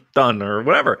 cabinets are done or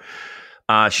whatever.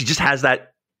 She just has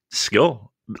that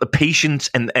skill, the patience,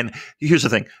 and here's the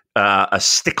thing, a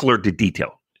stickler to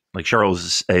detail. Like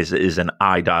Cheryl is an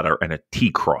I dotter and a T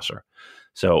crosser.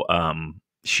 So,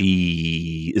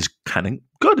 she is kind of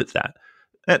good at that.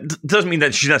 It doesn't mean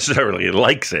that she necessarily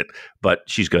likes it, but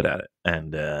she's good at it.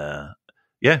 And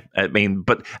yeah, I mean,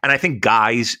 and I think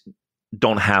guys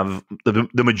don't have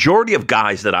the majority of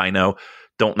guys that I know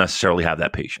don't necessarily have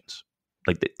that patience.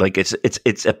 Like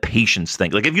it's a patience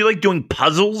thing. Like if you like doing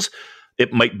puzzles,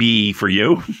 it might be for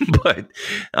you, but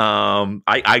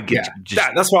I get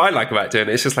that's what I like about doing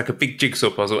it. It's just like a big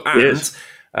jigsaw puzzle, and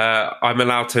I'm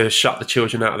allowed to shut the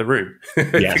children out of the room.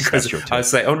 Yes, because I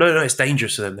say, "Oh no, it's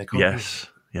dangerous for them. They can't."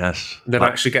 Yes. And then I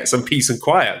actually get some peace and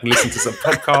quiet and listen to some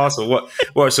podcasts or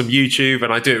watch some YouTube,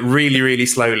 and I do it really, really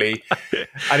slowly.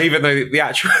 And even though the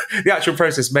actual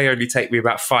process may only take me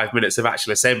about 5 minutes of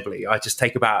actual assembly, I just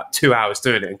take about 2 hours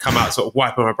doing it and come out sort of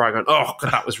wiping my brow going, "Oh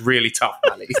God, that was really tough,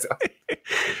 Ali."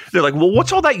 They're like, "Well,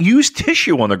 what's all that used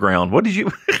tissue on the ground? What did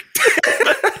you?"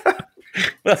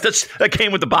 Well, that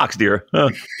came with the box, dear.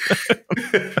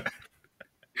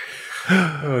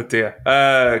 Oh dear.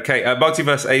 Okay.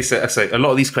 Multiverse A says, so a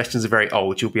lot of these questions are very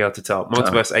old. You'll be able to tell.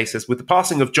 Multiverse A says, with the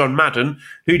passing of John Madden,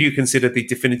 who do you consider the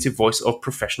definitive voice of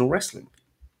professional wrestling?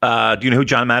 Do you know who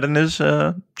John Madden is,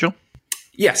 Joe?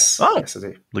 Yes. Oh, yes, I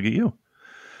do. Look at you,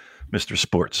 Mr.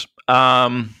 Sports.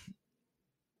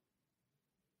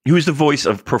 Who's the voice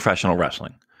of professional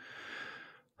wrestling?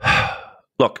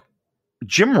 Look,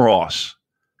 Jim Ross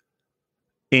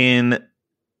in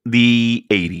the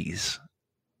 80s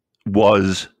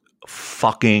was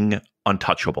fucking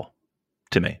untouchable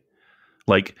to me.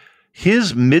 Like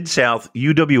his Mid-South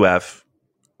UWF,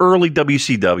 early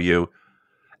WCW,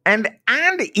 and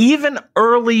even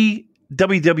early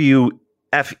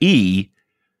WWFE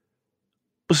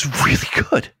was really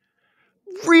good.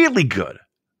 Really good.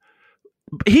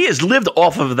 He has lived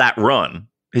off of that run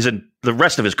the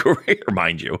rest of his career,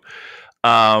 mind you.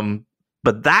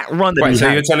 But that run that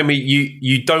so you're telling me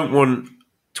you don't want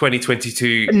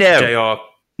 2022 JR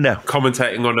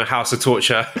commentating on a House of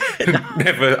Torture,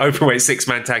 never openweight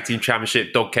 6-man tag team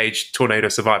championship, dog cage, tornado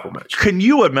survival match. Can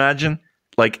you imagine,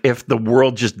 like, if the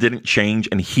world just didn't change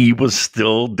and he was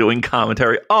still doing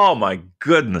commentary? Oh my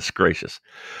goodness gracious!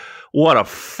 What a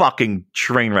fucking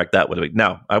train wreck that would be.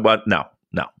 No.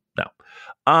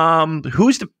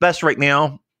 Who's the best right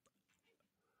now?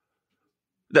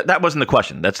 That wasn't the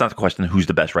question. That's not the question. Who's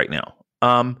the best right now?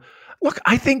 Look,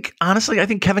 I think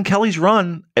Kevin Kelly's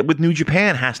run with New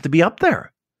Japan has to be up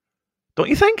there. Don't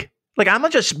you think? Like, I'm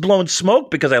not just blowing smoke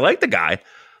because I like the guy.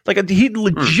 Like, he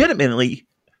legitimately,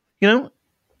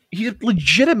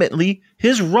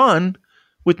 his run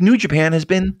with New Japan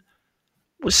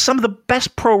was some of the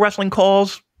best pro wrestling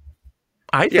calls,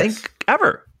 I think,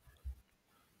 ever.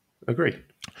 Agree.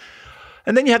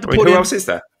 And then you have to put in... Who else is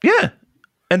there? Yeah.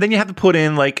 And then you have to put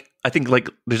in, like, I think, like,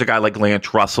 there's a guy like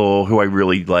Lance Russell who I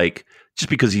really like just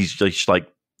because he's just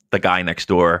like the guy next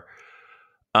door.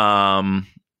 I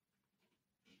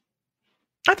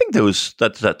think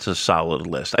that's a solid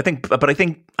list. I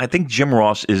think Jim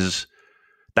Ross is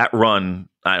that run.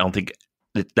 I don't think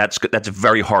that's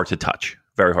very hard to touch.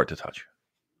 Very hard to touch.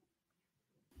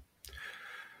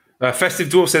 Festive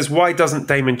Dwarf says, why doesn't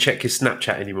Damon check his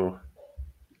Snapchat anymore?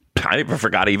 I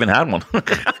forgot I even had one.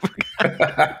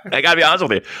 I gotta be honest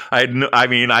with you. I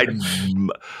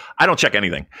don't check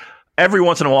anything. Every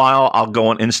once in a while, I'll go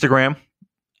on Instagram.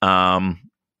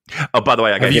 Oh, by the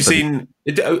way, have you seen?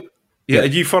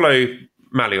 You follow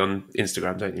Mally on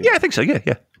Instagram, don't you? Yeah, I think so.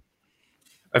 Yeah.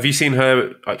 Have you seen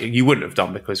her? You wouldn't have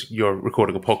done because you're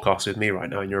recording a podcast with me right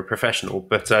now and you're a professional.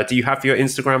 But do you have your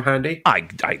Instagram handy? I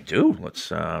do. Let's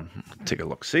take a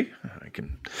look. See, I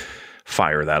can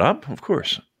fire that up, of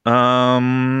course.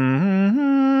 I'm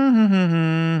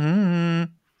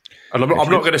not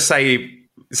going to say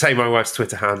my wife's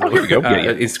Twitter handle. Oh, here we go.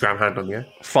 Instagram handle, yeah.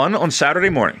 Fun on Saturday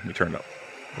morning. You turned up.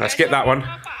 Let's skip that one.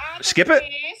 Skip it.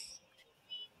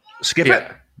 Skip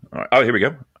it. All right. Oh, here we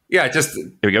go. Yeah, just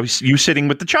here we go. You sitting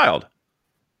with the child.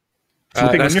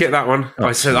 Let's get that one.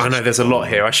 I know there's a lot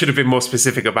here. I should have been more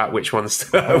specific about which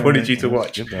ones I wanted you to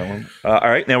watch. That one. All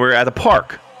right, now we're at a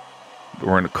park.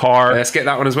 We're in a car. Let's get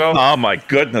that one as well. Oh my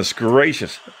goodness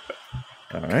gracious!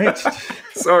 All right,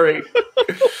 sorry.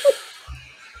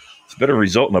 It's better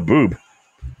result in a boob.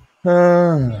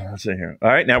 Let's see here. All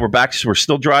right, now we're back. We're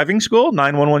still driving school.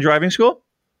 911 driving school.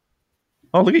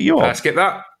 Oh, look at you all. Let's get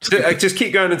that. Just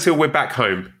keep going until we're back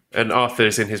home and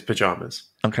Arthur's in his pajamas.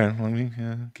 Okay, let me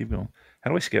keep going. How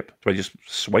do I skip? Do I just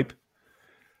swipe?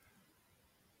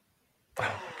 Oh my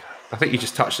God. I think you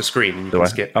just touch the screen and you can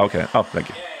skip. Okay. Oh, thank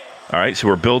you. All right, so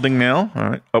we're building now. All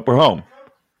right. Oh, we're home.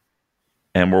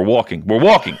 And we're walking. We're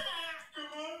walking.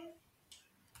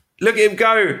 Look at him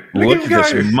go. Look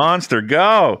at this monster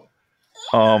go.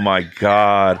 Oh, my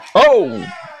God. Oh!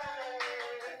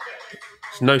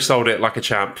 No sold it like a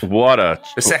champ. The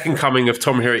second coming of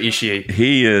Tomohiro Ishii.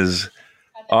 He is.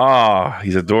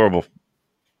 He's adorable.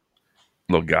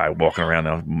 Little guy walking around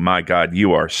now. My God,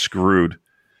 you are screwed.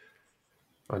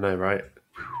 I know, right?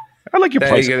 I like your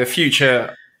place. There you go, the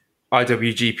future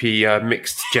IWGP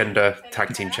mixed gender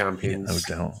tag team champions.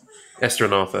 Yeah, no doubt. Esther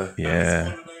and Arthur.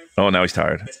 Yeah. Oh, now he's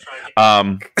tired.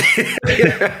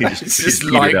 He's just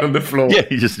lying on the floor. Yeah,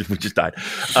 we just died.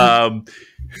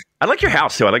 I like your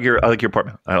house too. I like your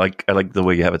apartment. I like the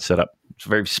way you have it set up. It's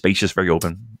very spacious, very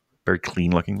open, very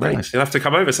clean looking. Very nice. You'll have to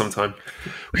come over sometime.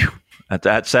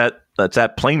 That's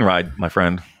that plane ride, my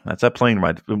friend. That's that plane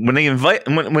ride. When they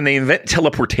invent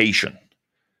teleportation,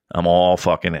 I'm all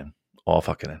fucking in.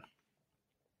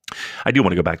 I do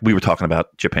want to go back. We were talking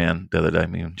about Japan the other day,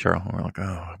 me and Cheryl. We're like,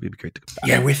 it'd be great to go back.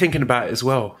 Yeah, we're thinking about it as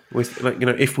well. With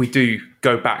if we do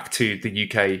go back to the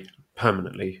UK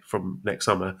permanently from next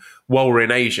summer, while we're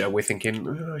in Asia, we're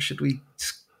thinking, should we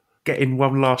get in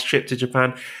one last trip to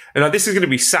Japan? And this is going to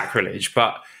be sacrilege,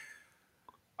 but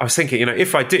I was thinking,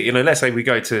 if I do, let's say we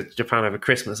go to Japan over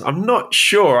Christmas, I'm not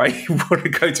sure I want to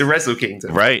go to Wrestle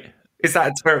Kingdom. Right? Is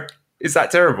that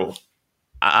terrible?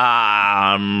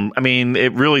 I mean,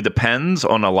 it really depends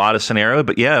on a lot of scenario,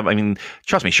 but yeah, I mean,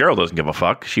 trust me, Cheryl doesn't give a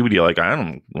fuck. She would be like, I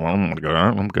don't want to go.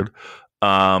 I'm good.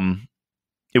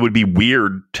 It would be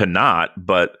weird to not,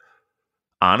 but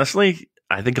honestly,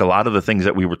 I think a lot of the things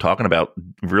that we were talking about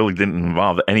really didn't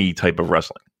involve any type of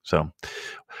wrestling. So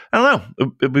I don't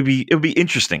know. It would be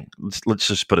interesting. Let's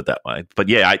just put it that way. But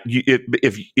yeah,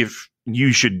 if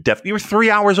you should definitely, you're 3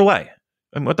 hours away.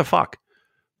 I mean, what the fuck?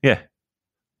 Yeah.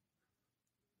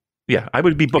 Yeah, I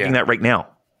would be booking that right now.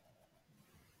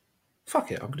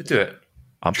 Fuck it, I'm going to do it.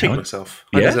 I'm treat telling myself.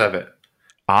 I deserve it.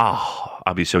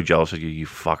 I'll be so jealous of you, you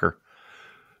fucker.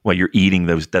 Well, you're eating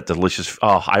that delicious.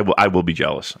 Oh, I will be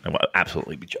jealous. I will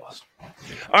absolutely be jealous.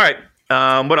 All right.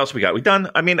 What else we got? We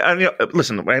done? I mean,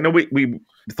 listen, I know we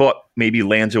thought maybe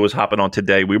Lanza was hopping on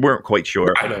today. We weren't quite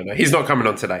sure. I don't know. He's not coming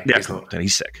on today. Yeah, he's not.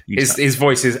 He's sick. His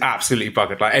voice is absolutely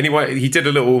buggered. Like anyway, he did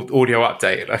a little audio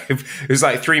update. Like, it was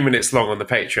like 3 minutes long on the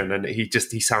Patreon, and he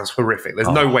sounds horrific. There's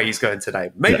no way he's going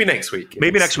today. Maybe next week.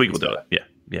 Maybe next week we'll do it.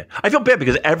 Yeah. I feel bad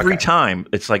because every time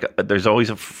it's like there's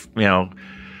always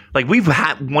like we've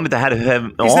wanted to have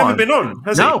him on. He's never been on,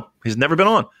 has he? No, he's never been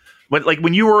on. But like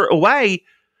when you were away,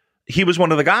 he was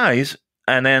one of the guys.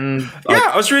 And then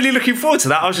I was really looking forward to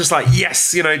that. I was just like,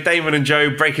 yes, Damon and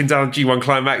Joe breaking down G1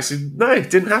 Climax. No, it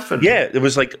didn't happen. Yeah, it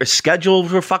was like a schedule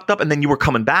were fucked up, and then you were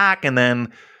coming back, and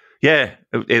then it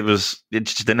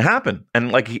just didn't happen.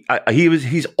 And like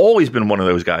he's always been one of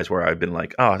those guys where I've been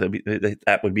like, oh,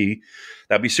 that'd be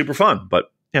super fun.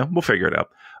 But we'll figure it out.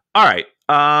 All right.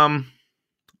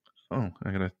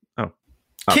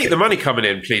 Keep the money coming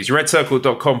in, please.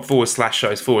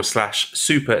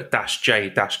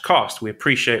 redcircle.com/shows/super-j-cast. We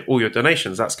appreciate all your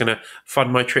donations. That's going to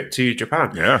fund my trip to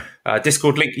Japan. Yeah.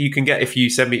 Discord link you can get if you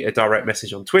send me a direct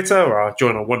message on Twitter, or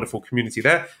join our wonderful community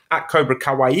there at Cobra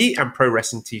Kawaii, and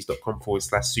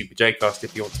prowrestlingtees.com/super-j-cast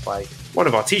if you want to buy one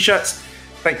of our t-shirts.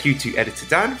 Thank you to Editor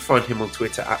Dan. Find him on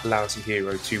Twitter at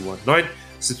LousyHero219.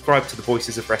 Subscribe to the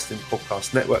Voices of Wrestling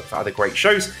Podcast Network for other great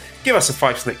shows. Give us a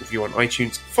 5-snake review on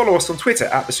iTunes. Follow us on Twitter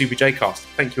at the Super J Cast.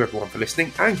 Thank you everyone for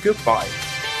listening, and goodbye.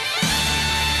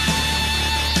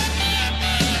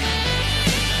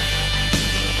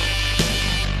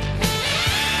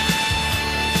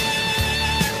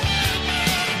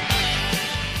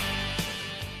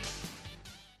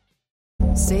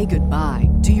 Say goodbye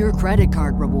to your credit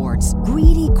card rewards.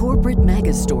 Greedy corporate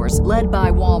mega stores, led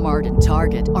by Walmart and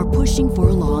Target, are pushing for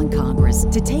a law in Congress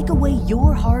to take away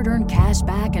your hard-earned cash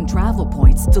back and travel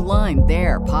points to line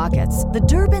their pockets. The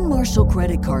Durbin-Marshall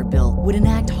credit card bill would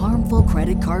enact harmful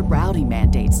credit card routing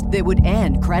mandates that would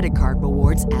end credit card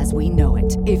rewards as we know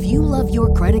it. If you love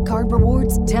your credit card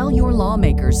rewards, tell your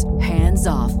lawmakers, hands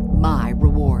off my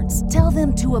rewards. Tell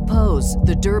them to oppose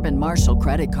the Durbin-Marshall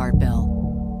credit card bill.